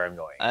choice is where I'm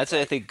going. that's It's what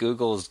I like, think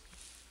Google's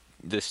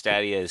the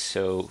Stadia is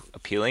so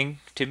appealing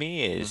to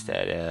me is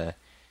that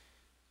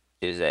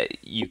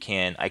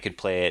I could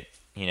play it,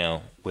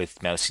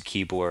 with mouse and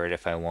keyboard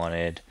if I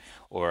wanted,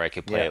 or I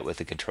could play yeah, it with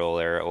a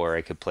controller, or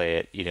I could play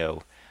it,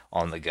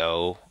 on the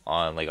go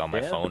on my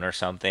yeah, phone or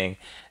something.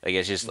 Like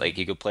it's just like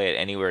you could play it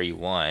anywhere you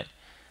want.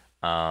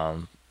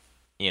 Um,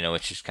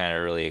 it's just kind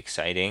of really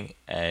exciting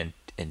and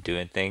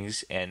doing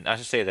things. And not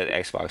to say that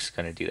Xbox is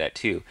going to do that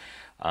too,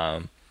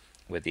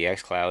 with the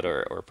xCloud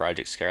or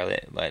Project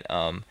Scarlet, but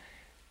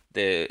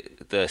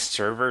the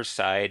server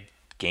side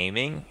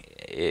gaming,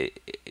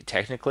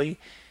 technically,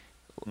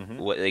 mm-hmm.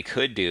 what they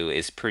could do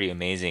is pretty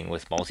amazing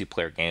with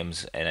multiplayer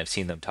games, and I've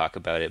seen them talk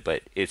about it,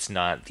 but it's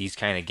not, these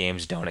kind of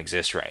games don't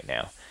exist right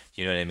now.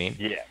 You know what I mean?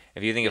 Yeah,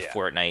 If you think of yeah,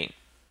 Fortnite,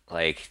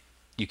 like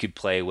you could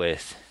play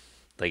with,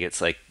 like,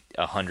 it's like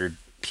 100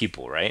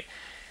 people, right?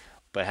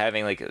 But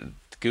having like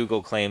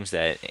Google claims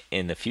that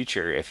in the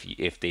future,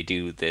 if they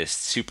do this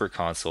super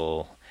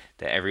console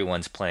that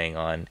everyone's playing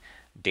on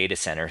data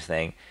center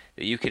thing,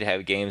 that you could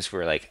have games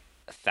where like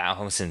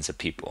thousands of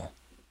people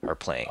are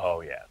playing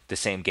oh yeah, the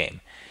same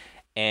game.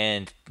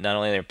 And not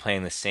only they're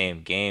playing the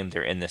same game,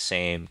 they're in the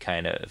same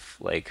kind of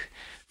like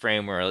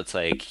frame where it's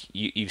like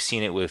you've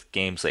seen it with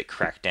games like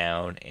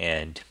Crackdown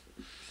and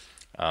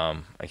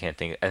I can't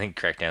think. I think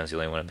Crackdown is the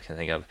only one I can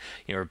think of.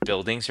 Where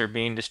buildings are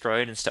being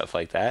destroyed and stuff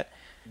like that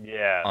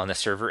yeah. on the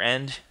server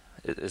end.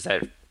 Is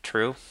that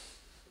true?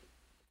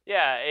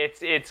 Yeah,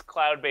 it's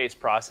cloud-based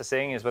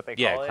processing is what they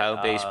Yeah, call it.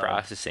 cloud-based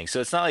processing. So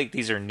it's not like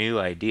these are new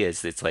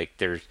ideas. It's like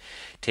they're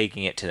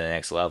taking it to the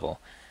next level.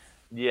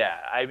 Yeah,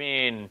 I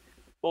mean,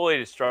 fully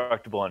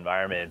destructible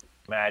environments.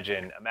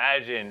 Imagine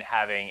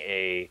having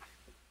a,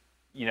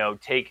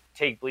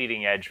 take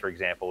Bleeding Edge, for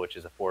example, which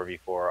is a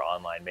 4v4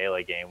 online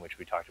melee game, which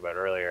we talked about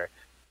earlier,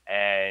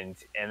 and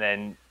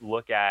then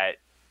look at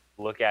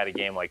a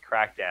game like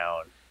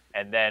Crackdown,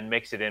 and then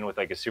mix it in with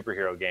like a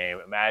superhero game.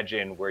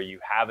 Imagine where you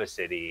have a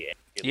city and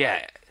you could,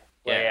 like, Yeah,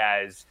 play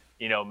yeah, as,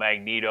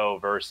 Magneto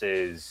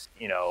versus,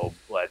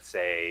 let's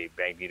say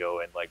Magneto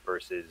and, like,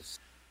 versus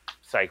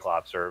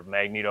Cyclops, or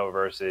Magneto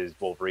versus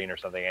Wolverine or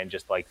something, and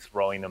just like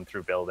throwing them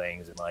through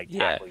buildings and like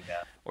yeah. tackling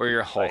them, Or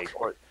your like,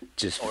 Hulk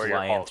just or your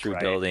flying Hulk, through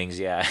right? buildings.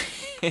 Yeah,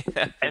 that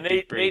would And be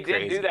they pretty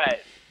did do crazy.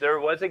 that. There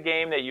was a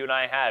game that you and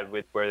I had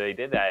with where they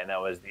did that, and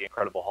that was the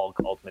Incredible Hulk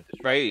Ultimate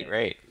Right, Destruction.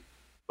 right.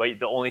 But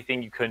the only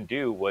thing you couldn't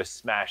do was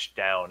smash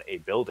down a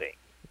building.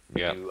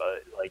 Yeah.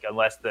 Like,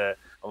 unless the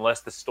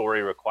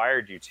story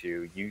required you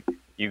to,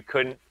 you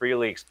couldn't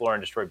freely explore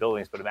and destroy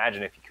buildings. But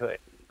imagine if you could,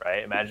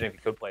 right? Imagine if you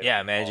could play Yeah,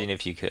 that. imagine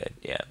if you could.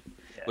 Yeah.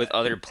 With Yeah.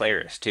 other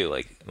players too,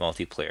 like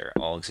multiplayer,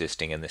 all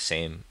existing in the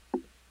same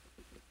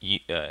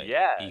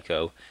Yeah,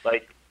 eco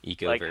like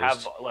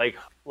ecoverse.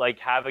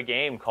 have a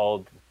game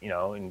called,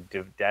 and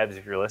devs,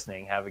 if you're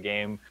listening, have a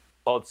game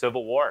called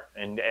Civil War,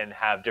 and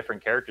have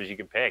different characters you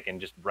can pick and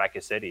just wreck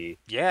a city,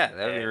 Yeah,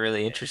 that would be and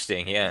really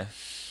interesting. Yeah,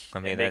 I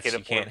mean make it that's a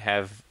four.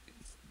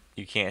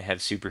 you can't have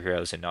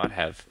superheroes and not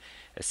have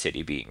a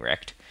city being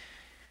wrecked.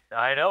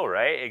 I know,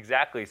 right?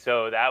 Exactly.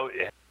 So that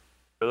would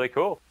really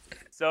cool.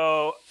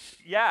 So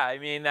yeah, I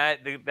mean,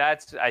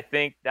 that's I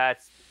think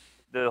that's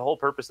the whole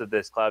purpose of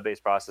this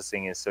cloud-based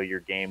processing, is so your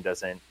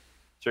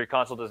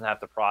console doesn't have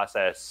to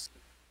process,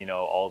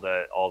 all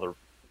the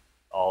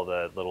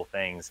little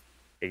things.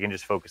 It can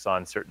just focus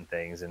on certain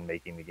things and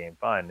making the game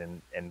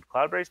fun. And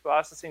cloud-based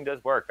processing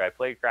does work. I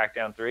played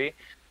Crackdown 3.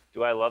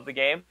 Do I love the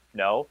game?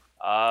 No.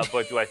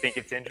 But do I think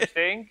it's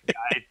interesting?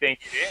 I think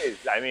it is.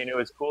 I mean, it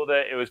was cool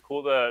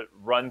to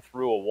run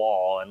through a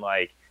wall and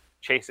like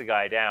chase a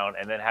guy down,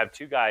 and then have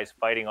two guys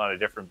fighting on a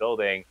different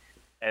building,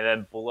 and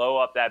then blow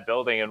up that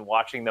building and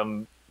watching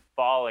them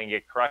fall and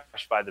get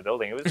crushed by the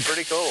building. It was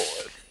pretty cool.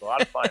 It was a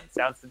lot of fun.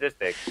 Sounds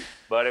sadistic,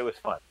 but it was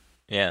fun.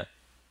 Yeah.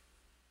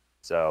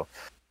 So,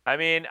 I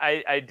mean,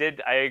 I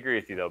agree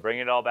with you though. Bring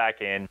it all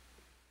back in.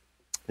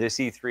 This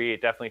E3,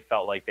 it definitely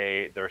felt like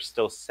they're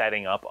still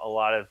setting up a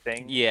lot of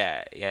things.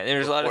 Yeah, yeah.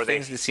 There's a lot of Before they-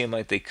 things that seem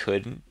like they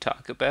couldn't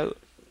talk about.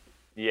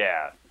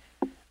 Yeah,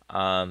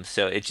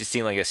 So it just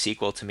seemed like a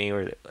sequel to me,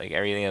 where like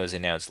everything that was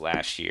announced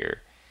last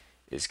year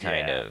is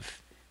kind Yeah.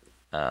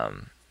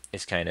 of,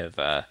 is kind of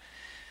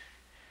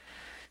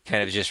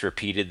just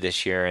repeated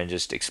this year and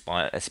just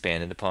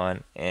expanded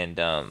upon. And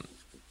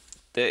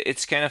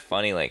it's kind of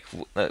funny, like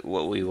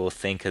what we will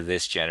think of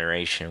this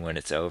generation when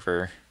it's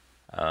over.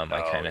 I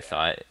kind of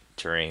thought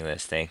during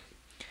this thing,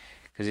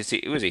 because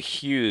it was a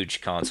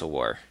huge console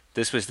war.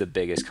 This was the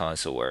biggest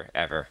console war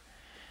ever.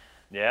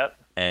 Yep.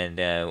 And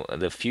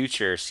the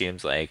future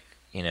seems like,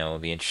 it'll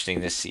be interesting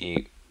to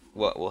see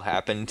what will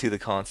happen to the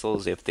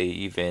consoles, if they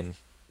even,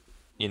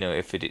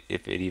 if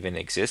it even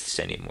exists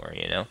anymore.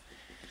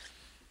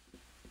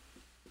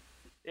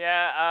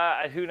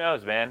 Yeah, who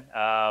knows, man?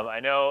 I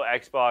know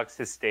Xbox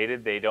has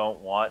stated they don't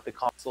want the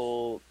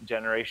console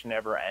generation to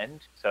ever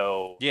end.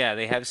 So Yeah,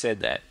 they have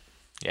said that.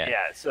 Yeah.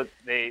 yeah, so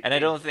And I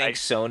don't think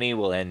Sony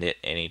will end it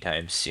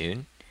anytime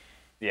soon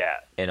yeah,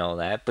 and all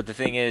that. But the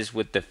thing is,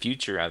 with the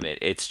future of it,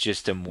 it's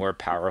just a more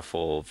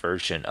powerful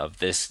version of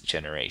this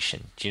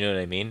generation. Do you know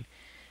what I mean?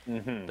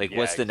 Like, yeah,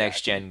 what's the next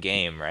exactly. gen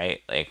game,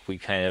 right? Like, we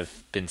kind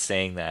of been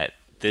saying that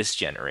this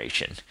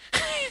generation,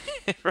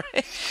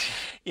 right?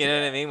 You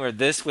know what I mean? Where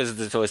this was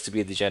supposed to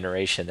be the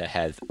generation that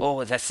had,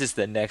 oh, this is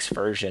the next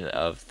version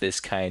of this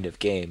kind of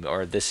game,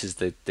 or this is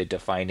the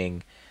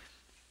defining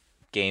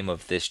game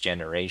of this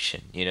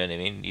generation. You know what I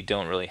mean? You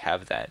don't really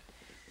have that.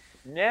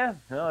 Yeah,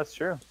 no, that's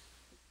true.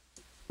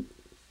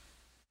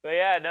 But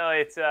yeah, no,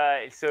 it's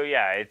so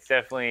yeah,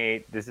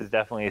 this is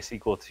definitely a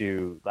sequel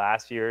to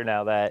last year.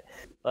 Now that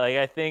like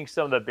I think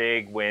some of the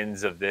big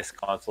wins of this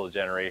console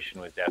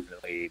generation was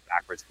definitely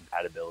backwards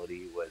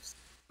compatibility was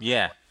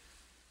Yeah,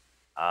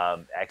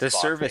 the Xbox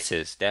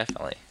services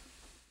definitely.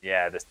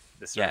 yeah, the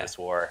Yeah. service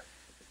war.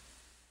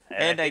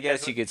 And I And I think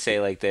that's guess you could say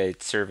like the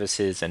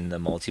services and the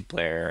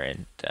multiplayer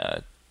and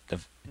the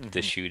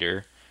Mhm.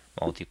 shooter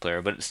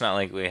multiplayer, but it's not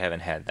like we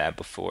haven't had that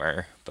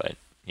before. But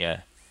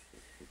yeah,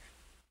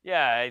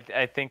 Yeah,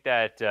 I think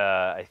that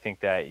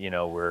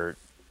we're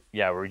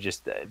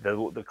just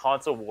the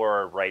console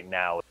war right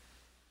now,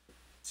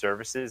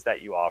 services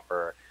that you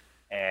offer,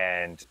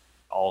 and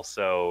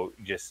also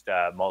just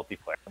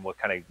multiplayer and what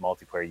kind of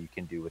multiplayer you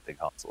can do with the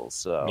consoles.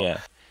 So yeah,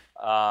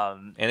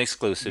 um, and yeah,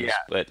 exclusives,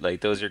 but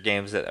like those are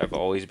games that have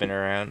always been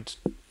around.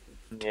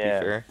 To be yeah.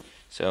 fair,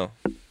 so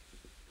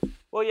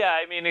Well, yeah,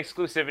 I mean,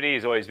 exclusivity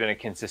has always been a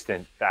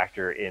consistent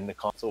factor in the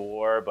console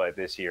war, but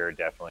this year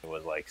definitely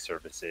was like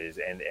services,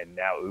 and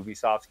now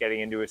Ubisoft's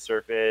getting into a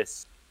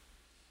Surface.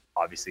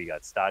 Obviously, you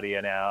got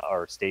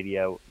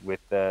Stadia with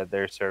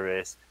their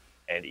service,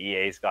 and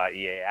EA's got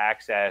EA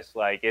Access.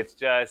 Like, it's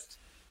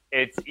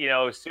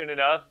soon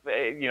enough,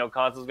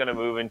 console's going to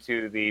move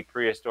into the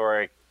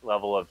prehistoric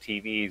level of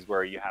TVs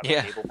where you have a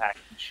yeah, cable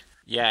package.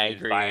 yeah, I You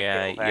just buy agree.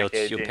 a cable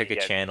package You'll and pick you a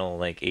get channel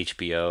like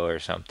HBO or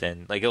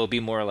something. Like it'll be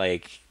more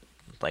like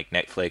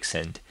Netflix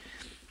and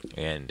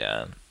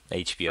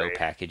HBO free.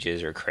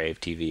 packages or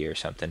Crave TV or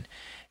something.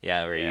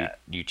 Yeah, where Yeah.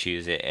 you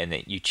choose it and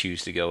then you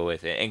choose to go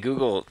with it. And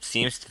Google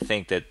seems to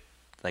think that,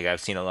 like,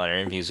 I've seen a lot of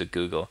interviews with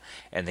Google,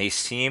 and they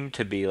seem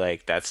to be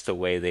like that's the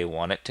way they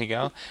want it to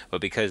go.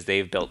 But because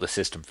they've built the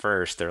system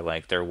first, they're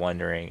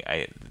wondering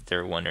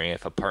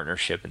if a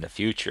partnership in the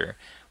future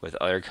with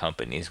other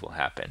companies will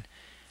happen.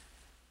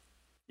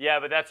 Yeah,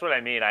 but that's what I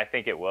mean. I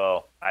think it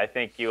will. I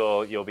think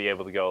you'll be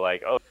able to go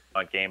like, oh, you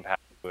want Game Pass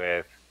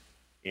with,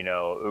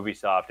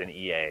 Ubisoft and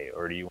EA,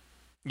 or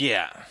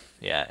Yeah,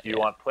 yeah, do you yeah.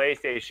 want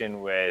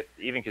PlayStation with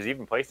even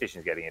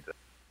PlayStation's getting into it.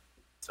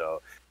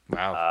 So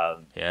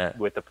Wow. Yeah.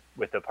 with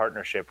the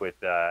partnership with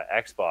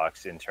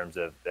Xbox in terms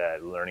of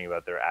learning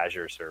about their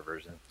Azure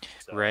servers and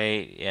so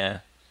Right. Yeah.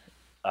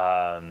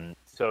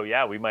 so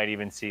yeah, we might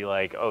even see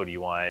like, oh, do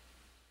you want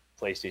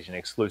PlayStation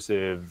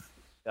exclusive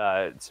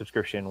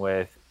subscription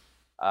with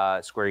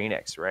Square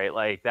Enix, right?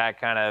 Like that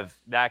kind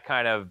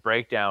of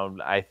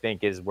breakdown, I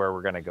think, is where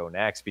we're gonna go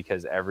next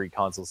because every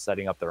console's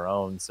setting up their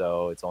own,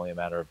 so it's only a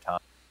matter of time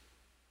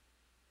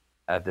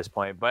at this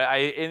point. But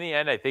in the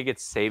end, I think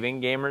it's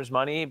saving gamers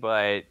money.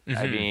 But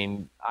I Hmm.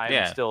 mean,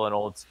 Yeah. I'm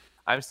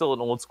still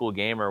an old school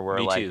gamer where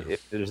Me like too.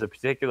 if there's a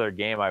particular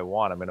game I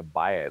want, I'm gonna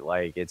buy it.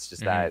 Like it's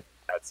just Hmm. that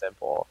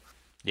simple,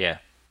 Yeah.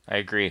 I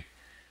agree.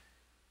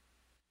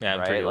 Yeah,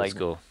 I'm pretty right? old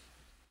school.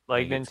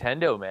 Like Like it's.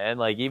 Nintendo, man.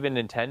 Like even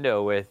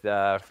Nintendo with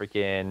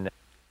freaking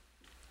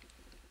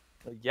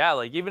yeah,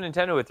 like even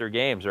Nintendo with their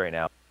games right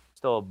now.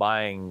 Still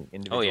buying Oh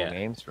individual yeah.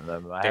 games from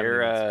them. I haven't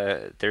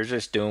even They're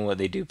just doing what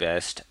they do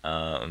best.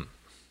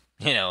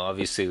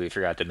 Obviously we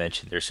forgot to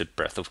mention there's a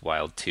Breath of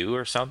Wild 2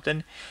 or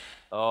something.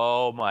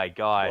 Oh my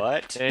God.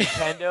 What?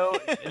 Nintendo,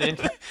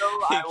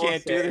 You I will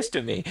can't do say, this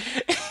to me.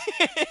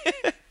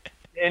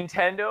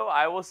 Nintendo,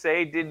 I will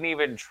say, didn't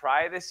even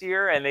try this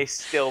year, and they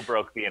still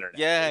broke the internet.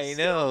 Yeah, They I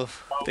still know.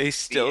 broke They the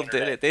still did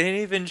internet. it. They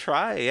didn't even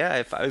try. Yeah,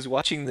 if I was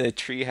watching the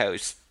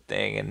Treehouse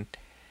thing, and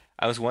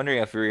I was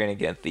wondering if we were gonna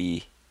get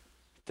the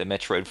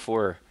Metroid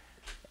 4,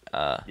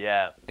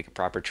 Yeah, like a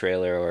proper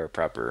trailer or a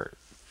proper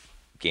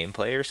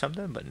gameplay or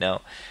something, but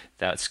no,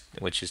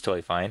 which is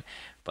totally fine.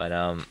 But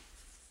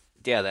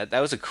yeah, that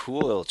was a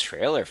cool little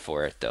trailer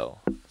for it though.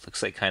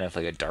 Looks like kind of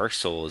like a Dark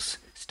Souls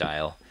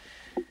style.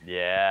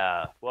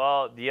 yeah.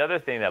 Well, the other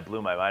thing that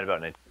blew my mind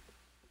about Nintendo,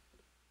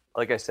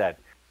 like I said,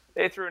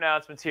 they threw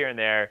announcements here and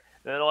there.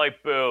 And then they're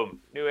like,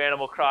 boom, new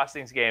Animal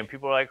Crossings game.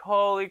 People are like,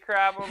 holy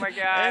crap, oh my God.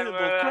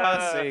 Animal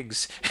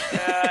Crossings.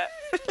 Uh,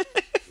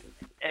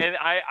 and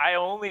I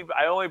only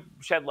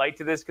shed light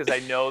to this because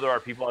I know there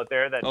are people out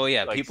there that Oh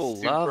yeah, like people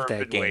super love have that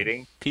been game.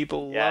 waiting.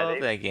 People Yeah,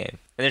 love that game. And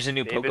there's a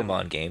new they've been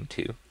Pokemon game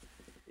too.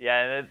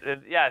 yeah,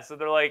 yeah. So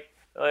they're like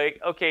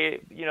okay,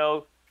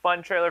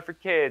 fun trailer for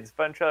kids,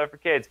 fun trailer for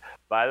kids.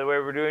 By the way,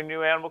 we're doing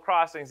new Animal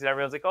Crossings, and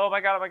everyone's like, oh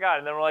my God, oh my God.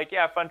 And then we're like,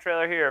 yeah, fun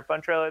trailer here,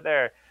 fun trailer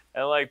there.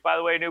 And like, by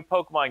the way, new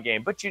Pokemon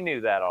game, but you knew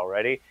that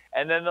already.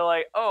 And then they're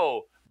like,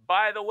 oh,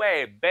 by the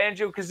way,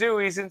 Banjo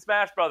Kazooie's in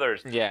Smash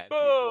Brothers. Yeah,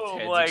 people's Boom!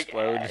 heads Like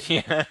explode.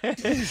 Yeah.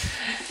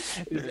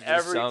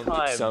 every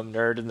time. Some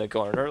nerd in the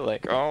corner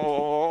like,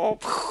 oh.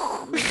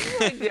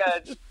 Yeah,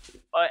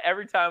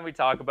 every time we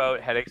talk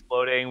about head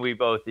exploding, we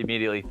both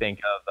immediately think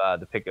of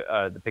the pick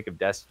of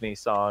Destiny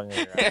song.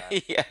 Or,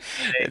 Yeah,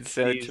 it's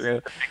so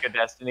true. The pick of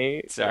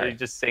Destiny. Sorry, he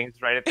just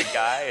sings right at the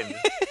guy, and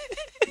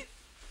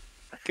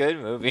good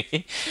movie.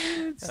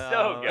 it's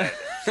so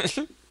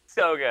good,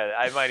 so good.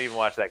 I might even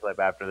watch that clip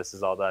after this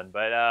is all done.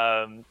 But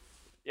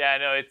yeah,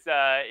 no,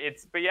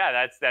 but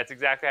yeah, that's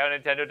exactly how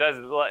Nintendo does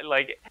it.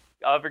 Like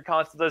every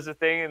console does a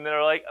thing, and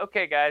they're like,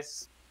 okay,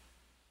 guys,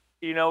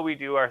 we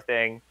do our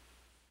thing.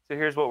 So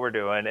here's what we're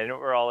doing, and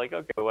we're all like,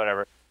 okay,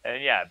 whatever.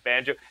 And yeah,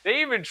 Banjo.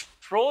 They even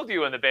trolled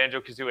you in the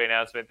Banjo Kazooie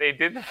announcement. They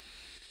did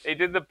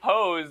the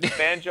pose, the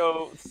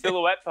Banjo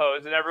silhouette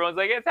pose, and everyone's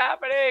like, it's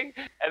happening.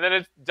 And then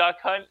it's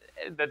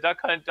the Duck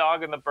Hunt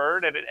dog and the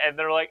bird, and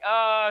they're like,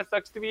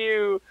 sucks to be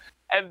you.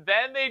 And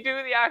then they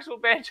do the actual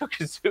Banjo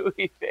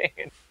Kazooie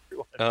thing.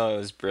 Oh, it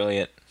was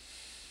brilliant.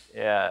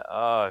 Yeah.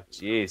 Oh,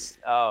 jeez.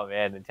 Oh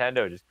man,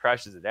 Nintendo just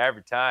crushes it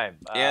every time.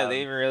 Yeah,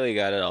 they really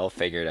got it all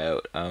figured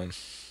out.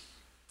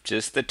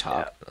 Just the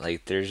top, Yeah.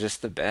 like they're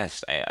just the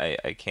best.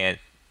 I can't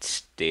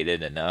state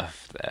it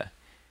enough that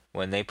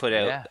when they put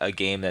out a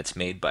game that's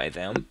made by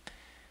them,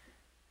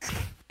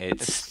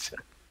 it's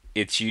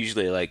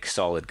usually like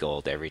solid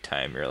gold every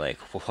time. You're like,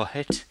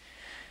 what?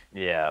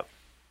 Yeah,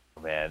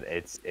 man,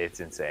 it's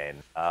insane.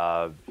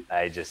 Wow.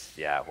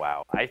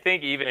 I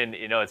think even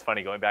it's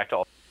funny going back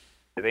to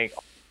I think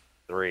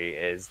 3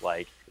 is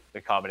like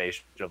the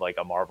combination of like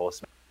a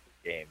marvelous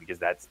game because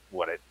that's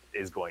what it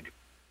is going to.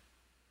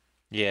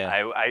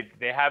 Yeah.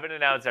 They haven't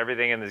announced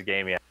everything in this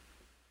game yet.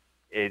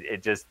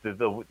 It just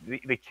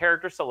the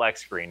character select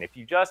screen. If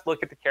you just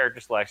look at the character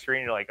select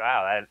screen, you're like,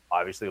 wow, that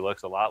obviously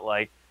looks a lot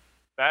like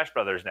Smash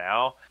Brothers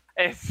now.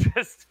 It's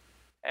just,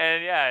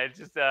 and yeah, it's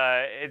just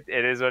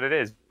it is what it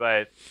is.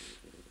 But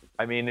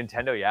I mean,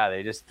 Nintendo, yeah,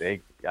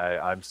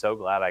 I'm so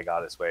glad I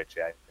got a Switch.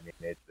 I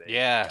mean,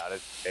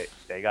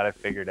 they got it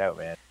figured out,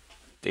 man.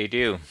 They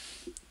do.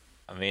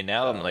 I mean,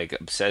 now I'm like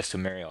obsessed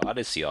with Mario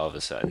Odyssey all of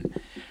a sudden.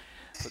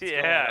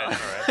 Yeah,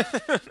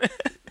 right.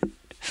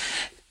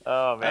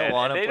 Oh man, I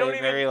want to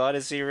play Mario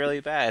Odyssey really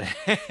bad.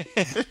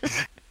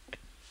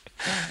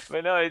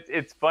 But no,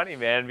 it's funny,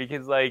 man,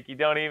 because like you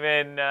don't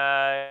even.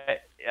 I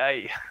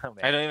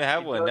don't even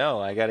have one. No,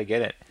 I gotta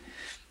get it.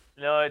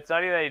 No, it's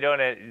not even that you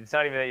don't. It's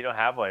not even that you don't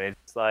have one.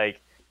 It's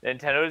like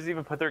Nintendo doesn't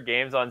even put their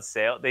games on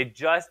sale. They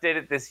just did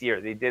it this year.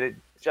 They did it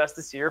just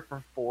this year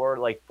for 4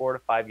 to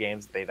 5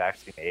 games that they've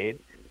actually made.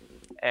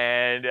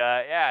 And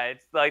yeah,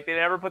 it's like they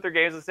never put their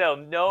games on sale,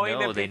 knowing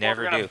that people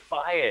are going to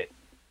buy it,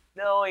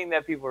 knowing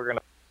that people are going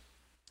to.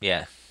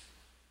 Yeah,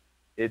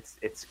 it's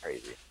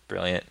crazy.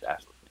 Brilliant.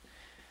 Absolutely.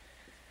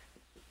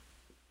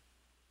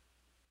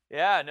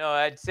 Yeah, no,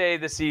 I'd say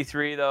the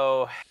C3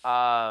 though.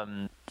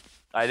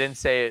 I didn't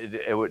say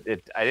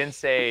it. I didn't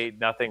say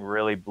nothing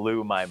really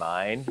blew my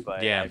mind,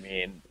 but yeah. I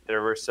mean,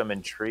 there were some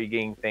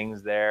intriguing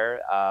things there.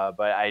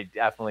 But I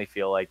definitely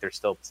feel like they're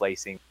still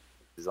placing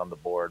on the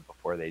board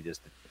before they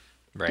just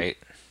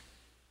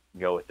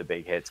go with the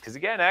big hits. Because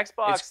again,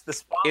 Xbox,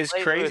 it's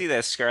crazy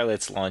that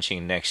Scarlet's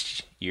launching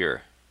next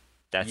year.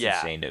 That's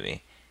insane to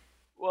me.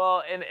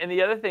 Well, and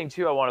the other thing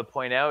too I want to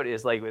point out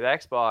is like with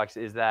Xbox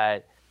is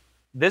that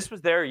this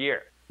was their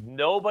year.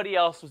 Nobody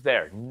else was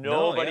there.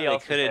 Nobody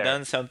else could have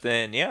done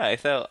something. Yeah, I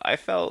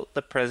felt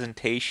the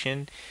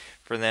presentation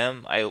for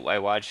them. I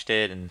watched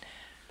it and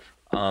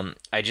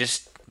I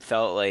just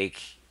felt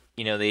like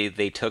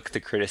they took the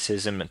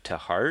criticism to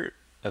heart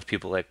of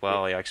people like,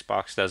 well,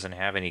 Xbox doesn't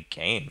have any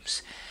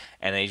games,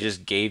 and they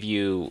just gave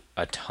you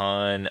a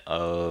ton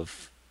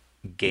of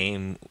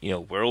game,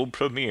 world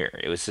premiere.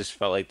 It was just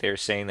felt like they were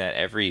saying that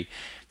every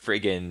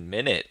friggin'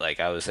 minute. Like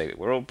I was like,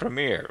 world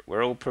premiere,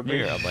 world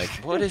premiere. I'm like,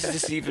 what does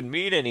this even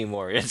mean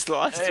anymore? It's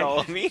lost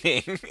all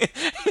meaning. You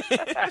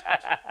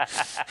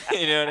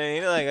know what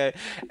I mean?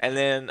 And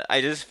then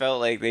I just felt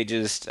like they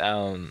just,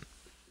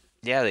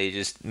 yeah, they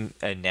just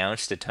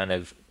announced a ton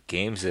of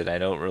games that I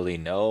don't really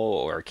know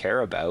or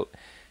care about.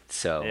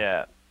 So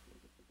Yeah.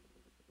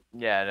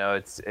 Yeah, no,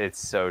 it's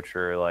so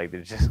true. Like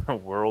there's just a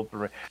world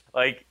for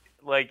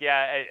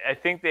yeah, I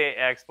think the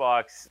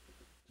Xbox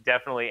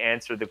definitely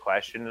answered the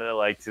question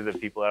like to the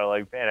people that are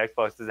like, man,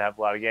 Xbox doesn't have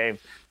a lot of games.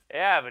 They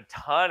have a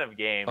ton of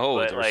games, oh,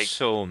 but there's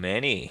so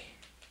many.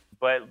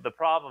 but the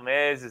problem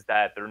is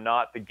that they're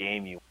not the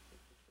game you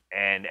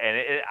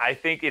I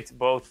think it's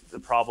both the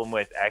problem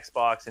with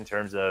Xbox in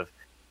terms of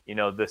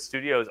the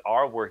studios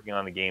are working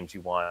on the games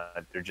you want.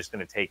 They're just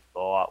going to take a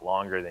lot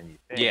longer than you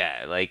think.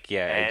 Yeah,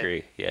 I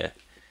agree. Yeah.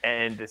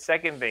 And the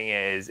second thing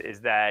is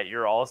that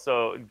you're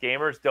also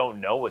gamers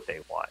don't know what they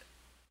want.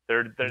 They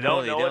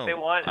don't know what they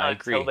want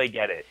until they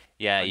get it.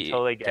 Yeah,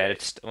 until they get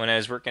it. When I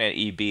was working at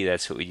EB,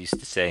 that's what we used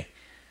to say.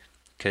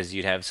 Because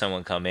you'd have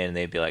someone come in and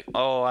they'd be like,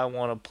 "Oh, I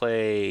want to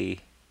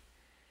play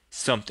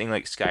something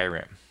like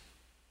Skyrim."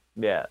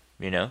 Yeah.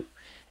 And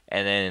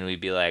then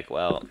we'd be like,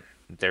 "Well,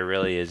 there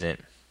really isn't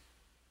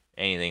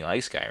anything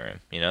like Skyrim."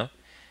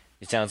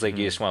 It sounds like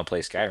you just want to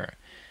play Skyrim.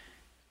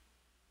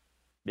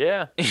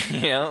 Yeah.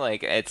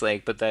 It's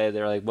like, but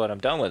they're like, "But I'm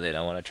done with it.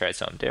 I want to try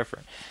something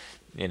different."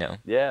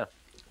 Yeah.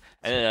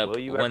 And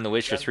then when The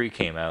Witcher 3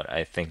 came out,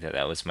 I think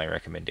that was my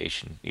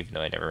recommendation, even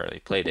though I never really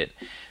played it.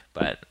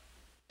 But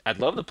I'd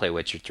love to play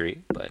Witcher 3,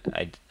 but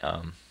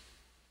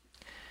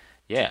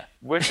yeah.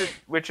 Witcher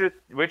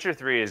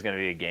 3 is going to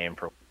be a game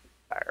for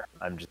retire.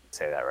 I'm just going to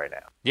say that right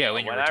now. Yeah,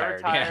 when you're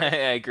retired. Yeah,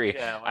 I agree.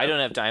 Yeah, I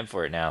don't have time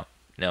for it now.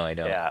 No, I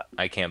don't. Yeah.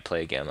 I can't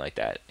play a game like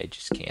that. I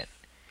just can't.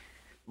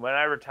 When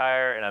I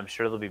retire, and I'm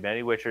sure there'll be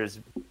many Witchers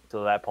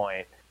till that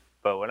point,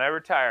 but when I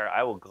retire,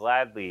 I will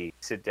gladly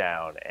sit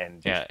down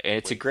and yeah,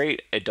 it's a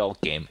great adult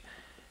game.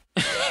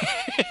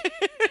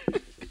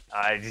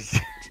 I just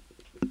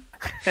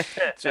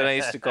That's what I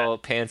used to call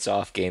pants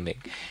off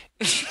gaming.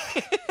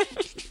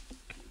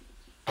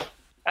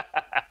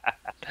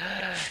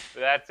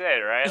 That's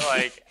it, right?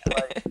 Like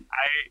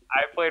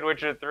I played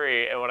Witcher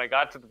 3, and when I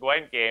got to the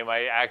Gwent game,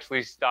 I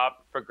actually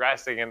stopped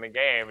progressing in the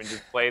game and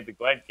just played the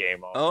Gwent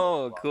game.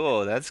 Oh,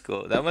 cool. That's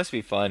cool. That must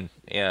be fun.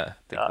 Yeah,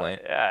 the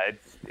Gwent. Yeah,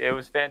 it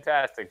was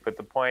fantastic. But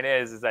the point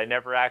is I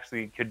never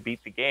actually could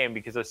beat the game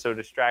because I was so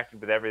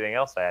distracted with everything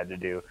else I had to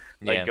do.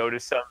 Like go to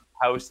some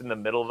house in the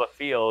middle of a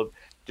field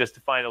just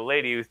to find a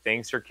lady who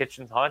thinks her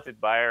kitchen's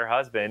haunted by her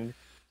husband.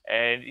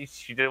 And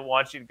she didn't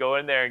want you to go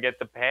in there and get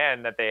the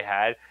pan that they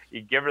had.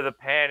 You give her the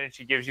pan and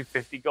she gives you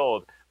 50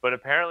 gold. But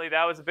apparently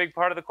that was a big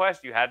part of the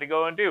quest you had to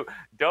go and do.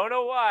 Don't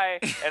know why,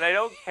 and I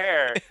don't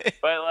care.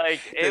 But like,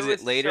 it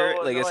was later.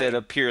 So does it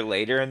appear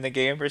later in the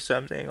game or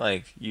something?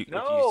 Like if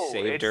you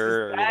saved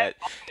her, or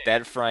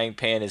that frying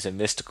pan is a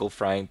mystical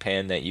frying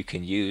pan that you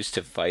can use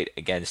to fight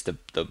against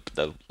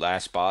the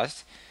last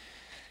boss.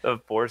 The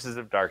forces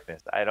of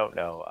darkness. I don't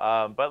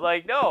know. But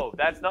like, no,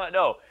 that's not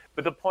no.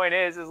 But the point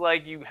is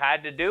like you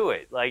had to do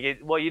it. Like you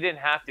didn't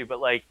have to, but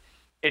like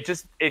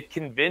it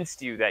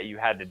convinced you that you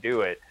had to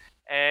do it.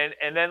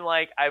 And then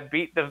like I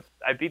beat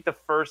the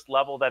first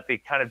level that they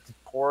kind of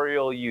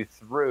tutorial you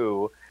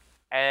through,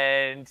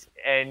 and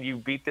you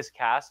beat this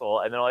castle,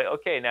 and they're like,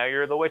 okay, now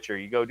you're the Witcher.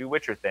 You go do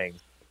Witcher things.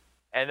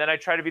 And then I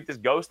try to beat this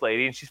ghost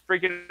lady, and she's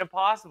freaking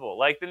impossible.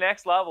 Like the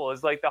next level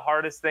is like the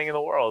hardest thing in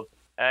the world.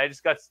 And I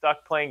just got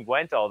stuck playing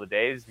Gwent all the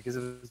days because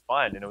it was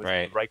fun and it was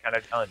the right kind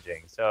of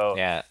challenging. So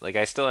yeah, like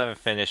I still haven't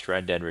finished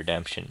Red Dead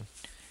Redemption.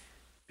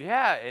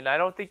 Yeah, and I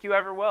don't think you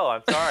ever will.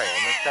 I'm sorry.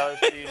 I'm gonna tell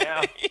it to you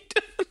now.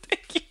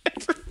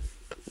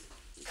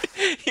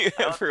 You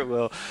ever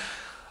will.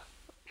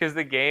 Because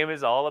the game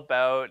is all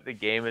about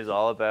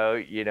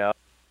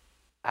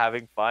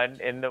having fun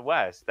in the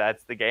West.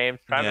 That's the game's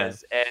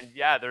premise.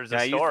 Yeah. And there's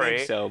a story. You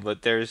think so,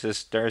 but there's a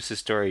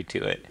story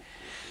to it.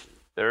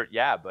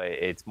 But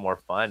it's more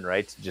fun,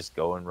 right? To just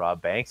go and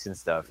rob banks and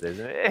stuff,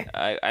 isn't it?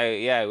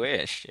 I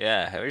wish.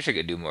 Yeah, I wish I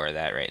could do more of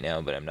that right now,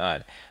 but I'm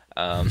not.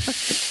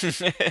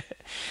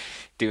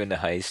 Doing the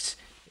heists.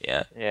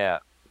 Yeah. Yeah.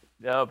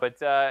 No, but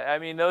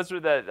those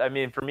were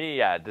for me,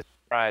 the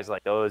surprise,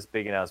 like those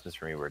big announcements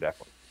for me were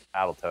definitely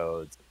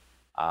Battletoads.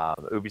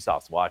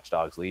 Ubisoft's Watch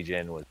Dogs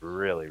Legion was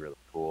really, really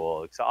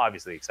cool. So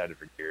obviously excited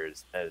for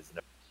Gears as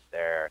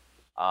there.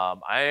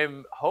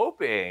 I'm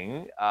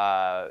hoping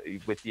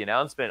with the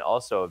announcement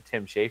also of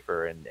Tim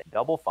Schafer and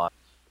Double Fine.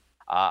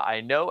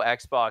 I know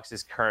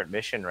Xbox's current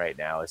mission right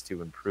now is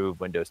to improve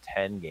Windows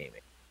 10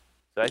 gaming.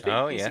 So I think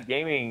PC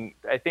gaming,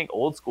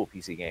 old school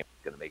PC gaming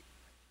is going to make.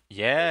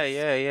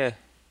 Yeah.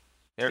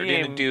 They're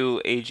going to do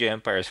Age of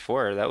Empires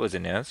 4. That was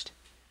announced.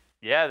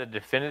 Yeah, the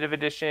definitive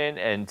edition,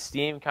 and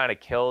Steam kind of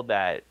killed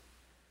that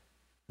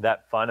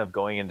fun of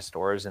going into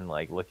stores and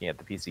like looking at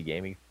the PC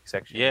gaming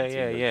section.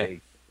 Yeah.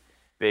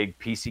 Big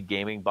PC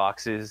gaming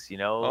boxes,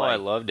 Oh, I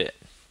loved it.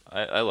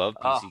 I loved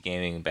PC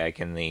gaming back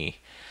in the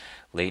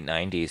late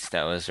 '90s.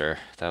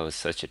 That was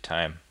such a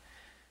time.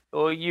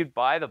 Well, you'd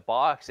buy the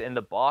box, and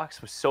the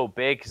box was so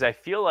big because I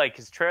feel like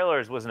his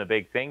trailers wasn't a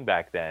big thing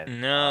back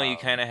then. No, you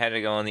kind of had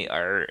to go on the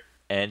art,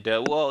 and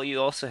well, you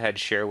also had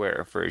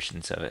shareware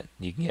versions of it.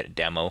 You can get a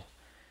demo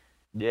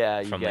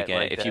Yeah, you from like get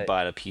like if you the.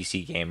 bought a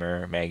PC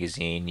Gamer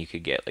magazine, you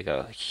could get like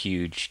a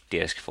huge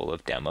disc full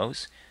of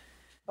demos,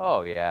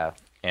 Oh yeah.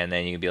 and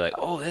then you'd be like,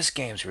 "Oh, this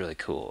game's really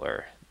cool,"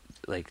 or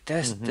like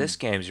Hmm. this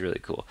game's really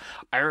cool.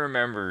 I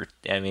remember.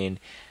 I mean,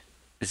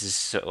 this is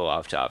so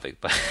off topic,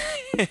 but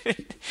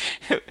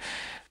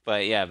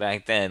but yeah,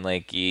 back then,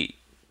 like the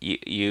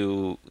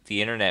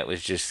internet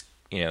was just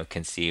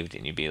conceived,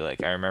 and you'd be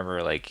like, I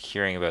remember like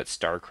hearing about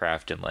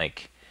StarCraft in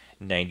like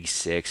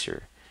 '96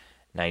 or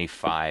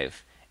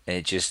 '95, and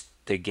it just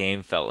the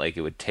game felt like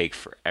it would take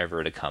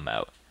forever to come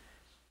out.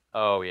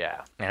 Oh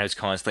yeah. And I was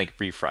constantly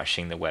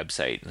refreshing the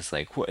website, and it's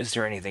like, what is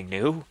there anything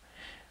new?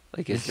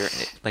 Like, is there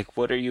like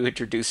what are you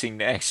introducing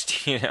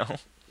next?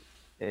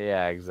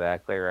 Yeah,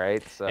 exactly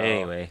right. So,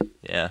 Anyway,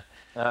 yeah.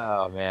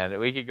 oh man,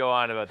 we could go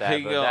on about that,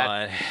 Hey, but go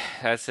on.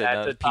 That's that's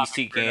another a topic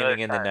PC for another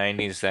gaming in the time.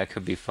 '90s. That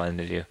could be fun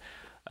to do.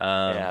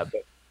 Um, Yeah,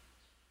 but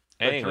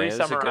to anyway, it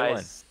was a good one.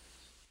 re-summarize,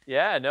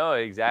 yeah, no,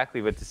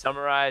 exactly. But to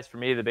summarize, for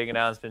me, the big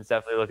announcements,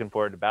 definitely looking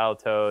forward to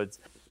Battletoads.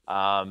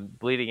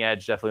 Bleeding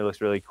Edge definitely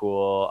looks really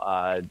cool.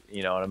 And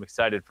I'm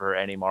excited for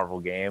any Marvel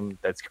game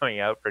that's coming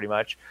out, pretty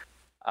much.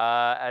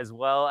 As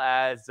well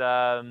as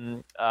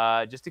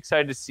just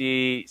excited to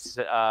see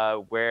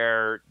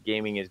where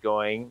gaming is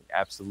going.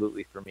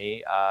 Absolutely for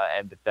me.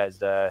 And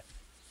Bethesda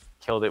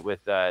killed it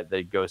with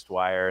the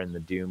Ghostwire and the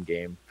Doom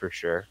game for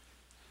sure.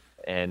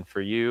 And for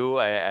you,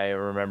 I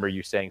remember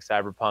you saying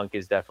Cyberpunk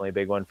is definitely a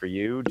big one for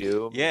you.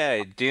 Doom is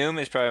Yeah, Doom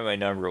is probably my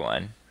number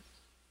one.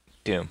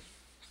 Doom,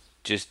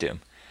 just Doom.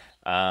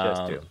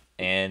 just Doom.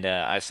 And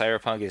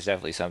Cyberpunk is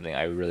definitely something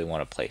I really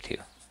want to play too.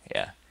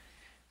 Yeah,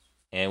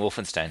 and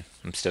Wolfenstein.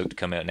 I'm stoked to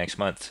come out next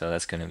month, so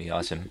that's gonna be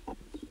awesome.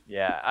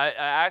 Yeah, I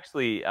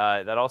actually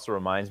that also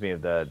reminds me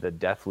of the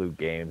Deathloop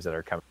games that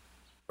are coming.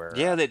 Where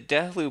Yeah, the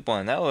Deathloop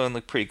one. That one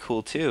looked pretty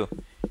cool too.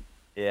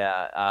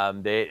 yeah, I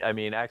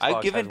mean, I've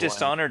Xbox given has one.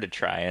 Dishonored a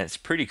try, and it's a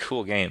pretty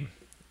cool game.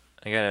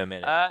 I gotta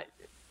admit it. Uh,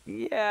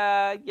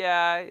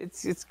 yeah,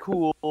 it's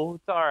cool.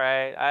 It's all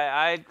right.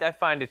 I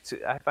find it's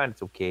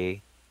okay.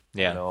 I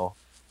don't Yeah, know.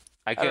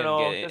 I I don't couldn't know.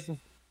 get It it. doesn't.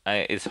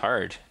 It's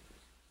hard.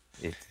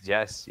 It's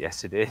yes,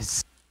 it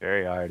is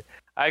very hard.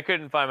 I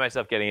couldn't find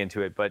myself getting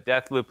into it, but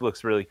Deathloop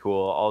looks really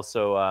cool.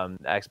 Also,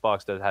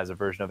 Xbox has a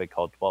version of it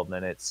called 12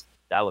 Minutes.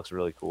 That looks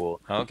really cool.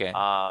 Okay.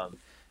 Um,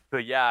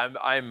 but yeah,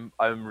 I'm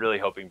really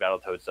hoping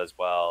Battletoads does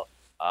well.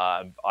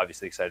 I'm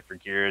obviously excited for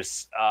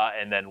Gears,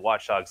 and then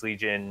Watch Dogs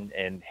Legion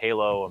and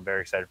Halo. I'm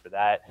very excited for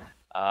that.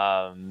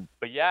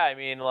 But yeah, I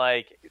mean,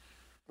 like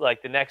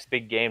the next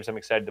big games I'm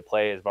excited to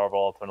play is Marvel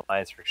Ultimate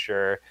Alliance for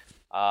sure.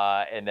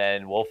 And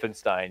then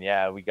Wolfenstein,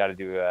 yeah, we got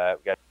to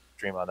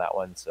stream on that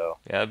one. So,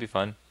 Yeah, that'd be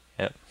fun.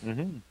 Yep.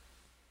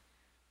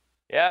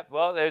 yeah,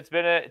 well, it's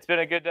been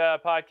a good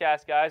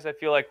podcast, guys. I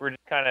feel like we're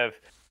just kind of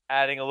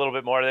adding a little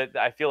bit more. That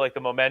I feel like the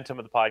momentum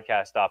of the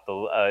podcast stopped a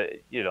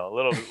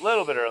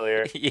little bit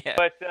earlier, Yeah.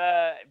 but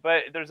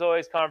there's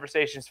always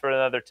conversations for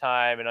another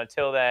time. And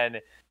until then,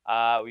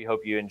 we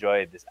hope you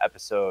enjoyed this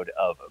episode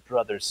of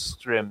Brothers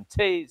Scrim.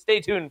 Stay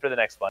tuned for the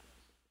next one.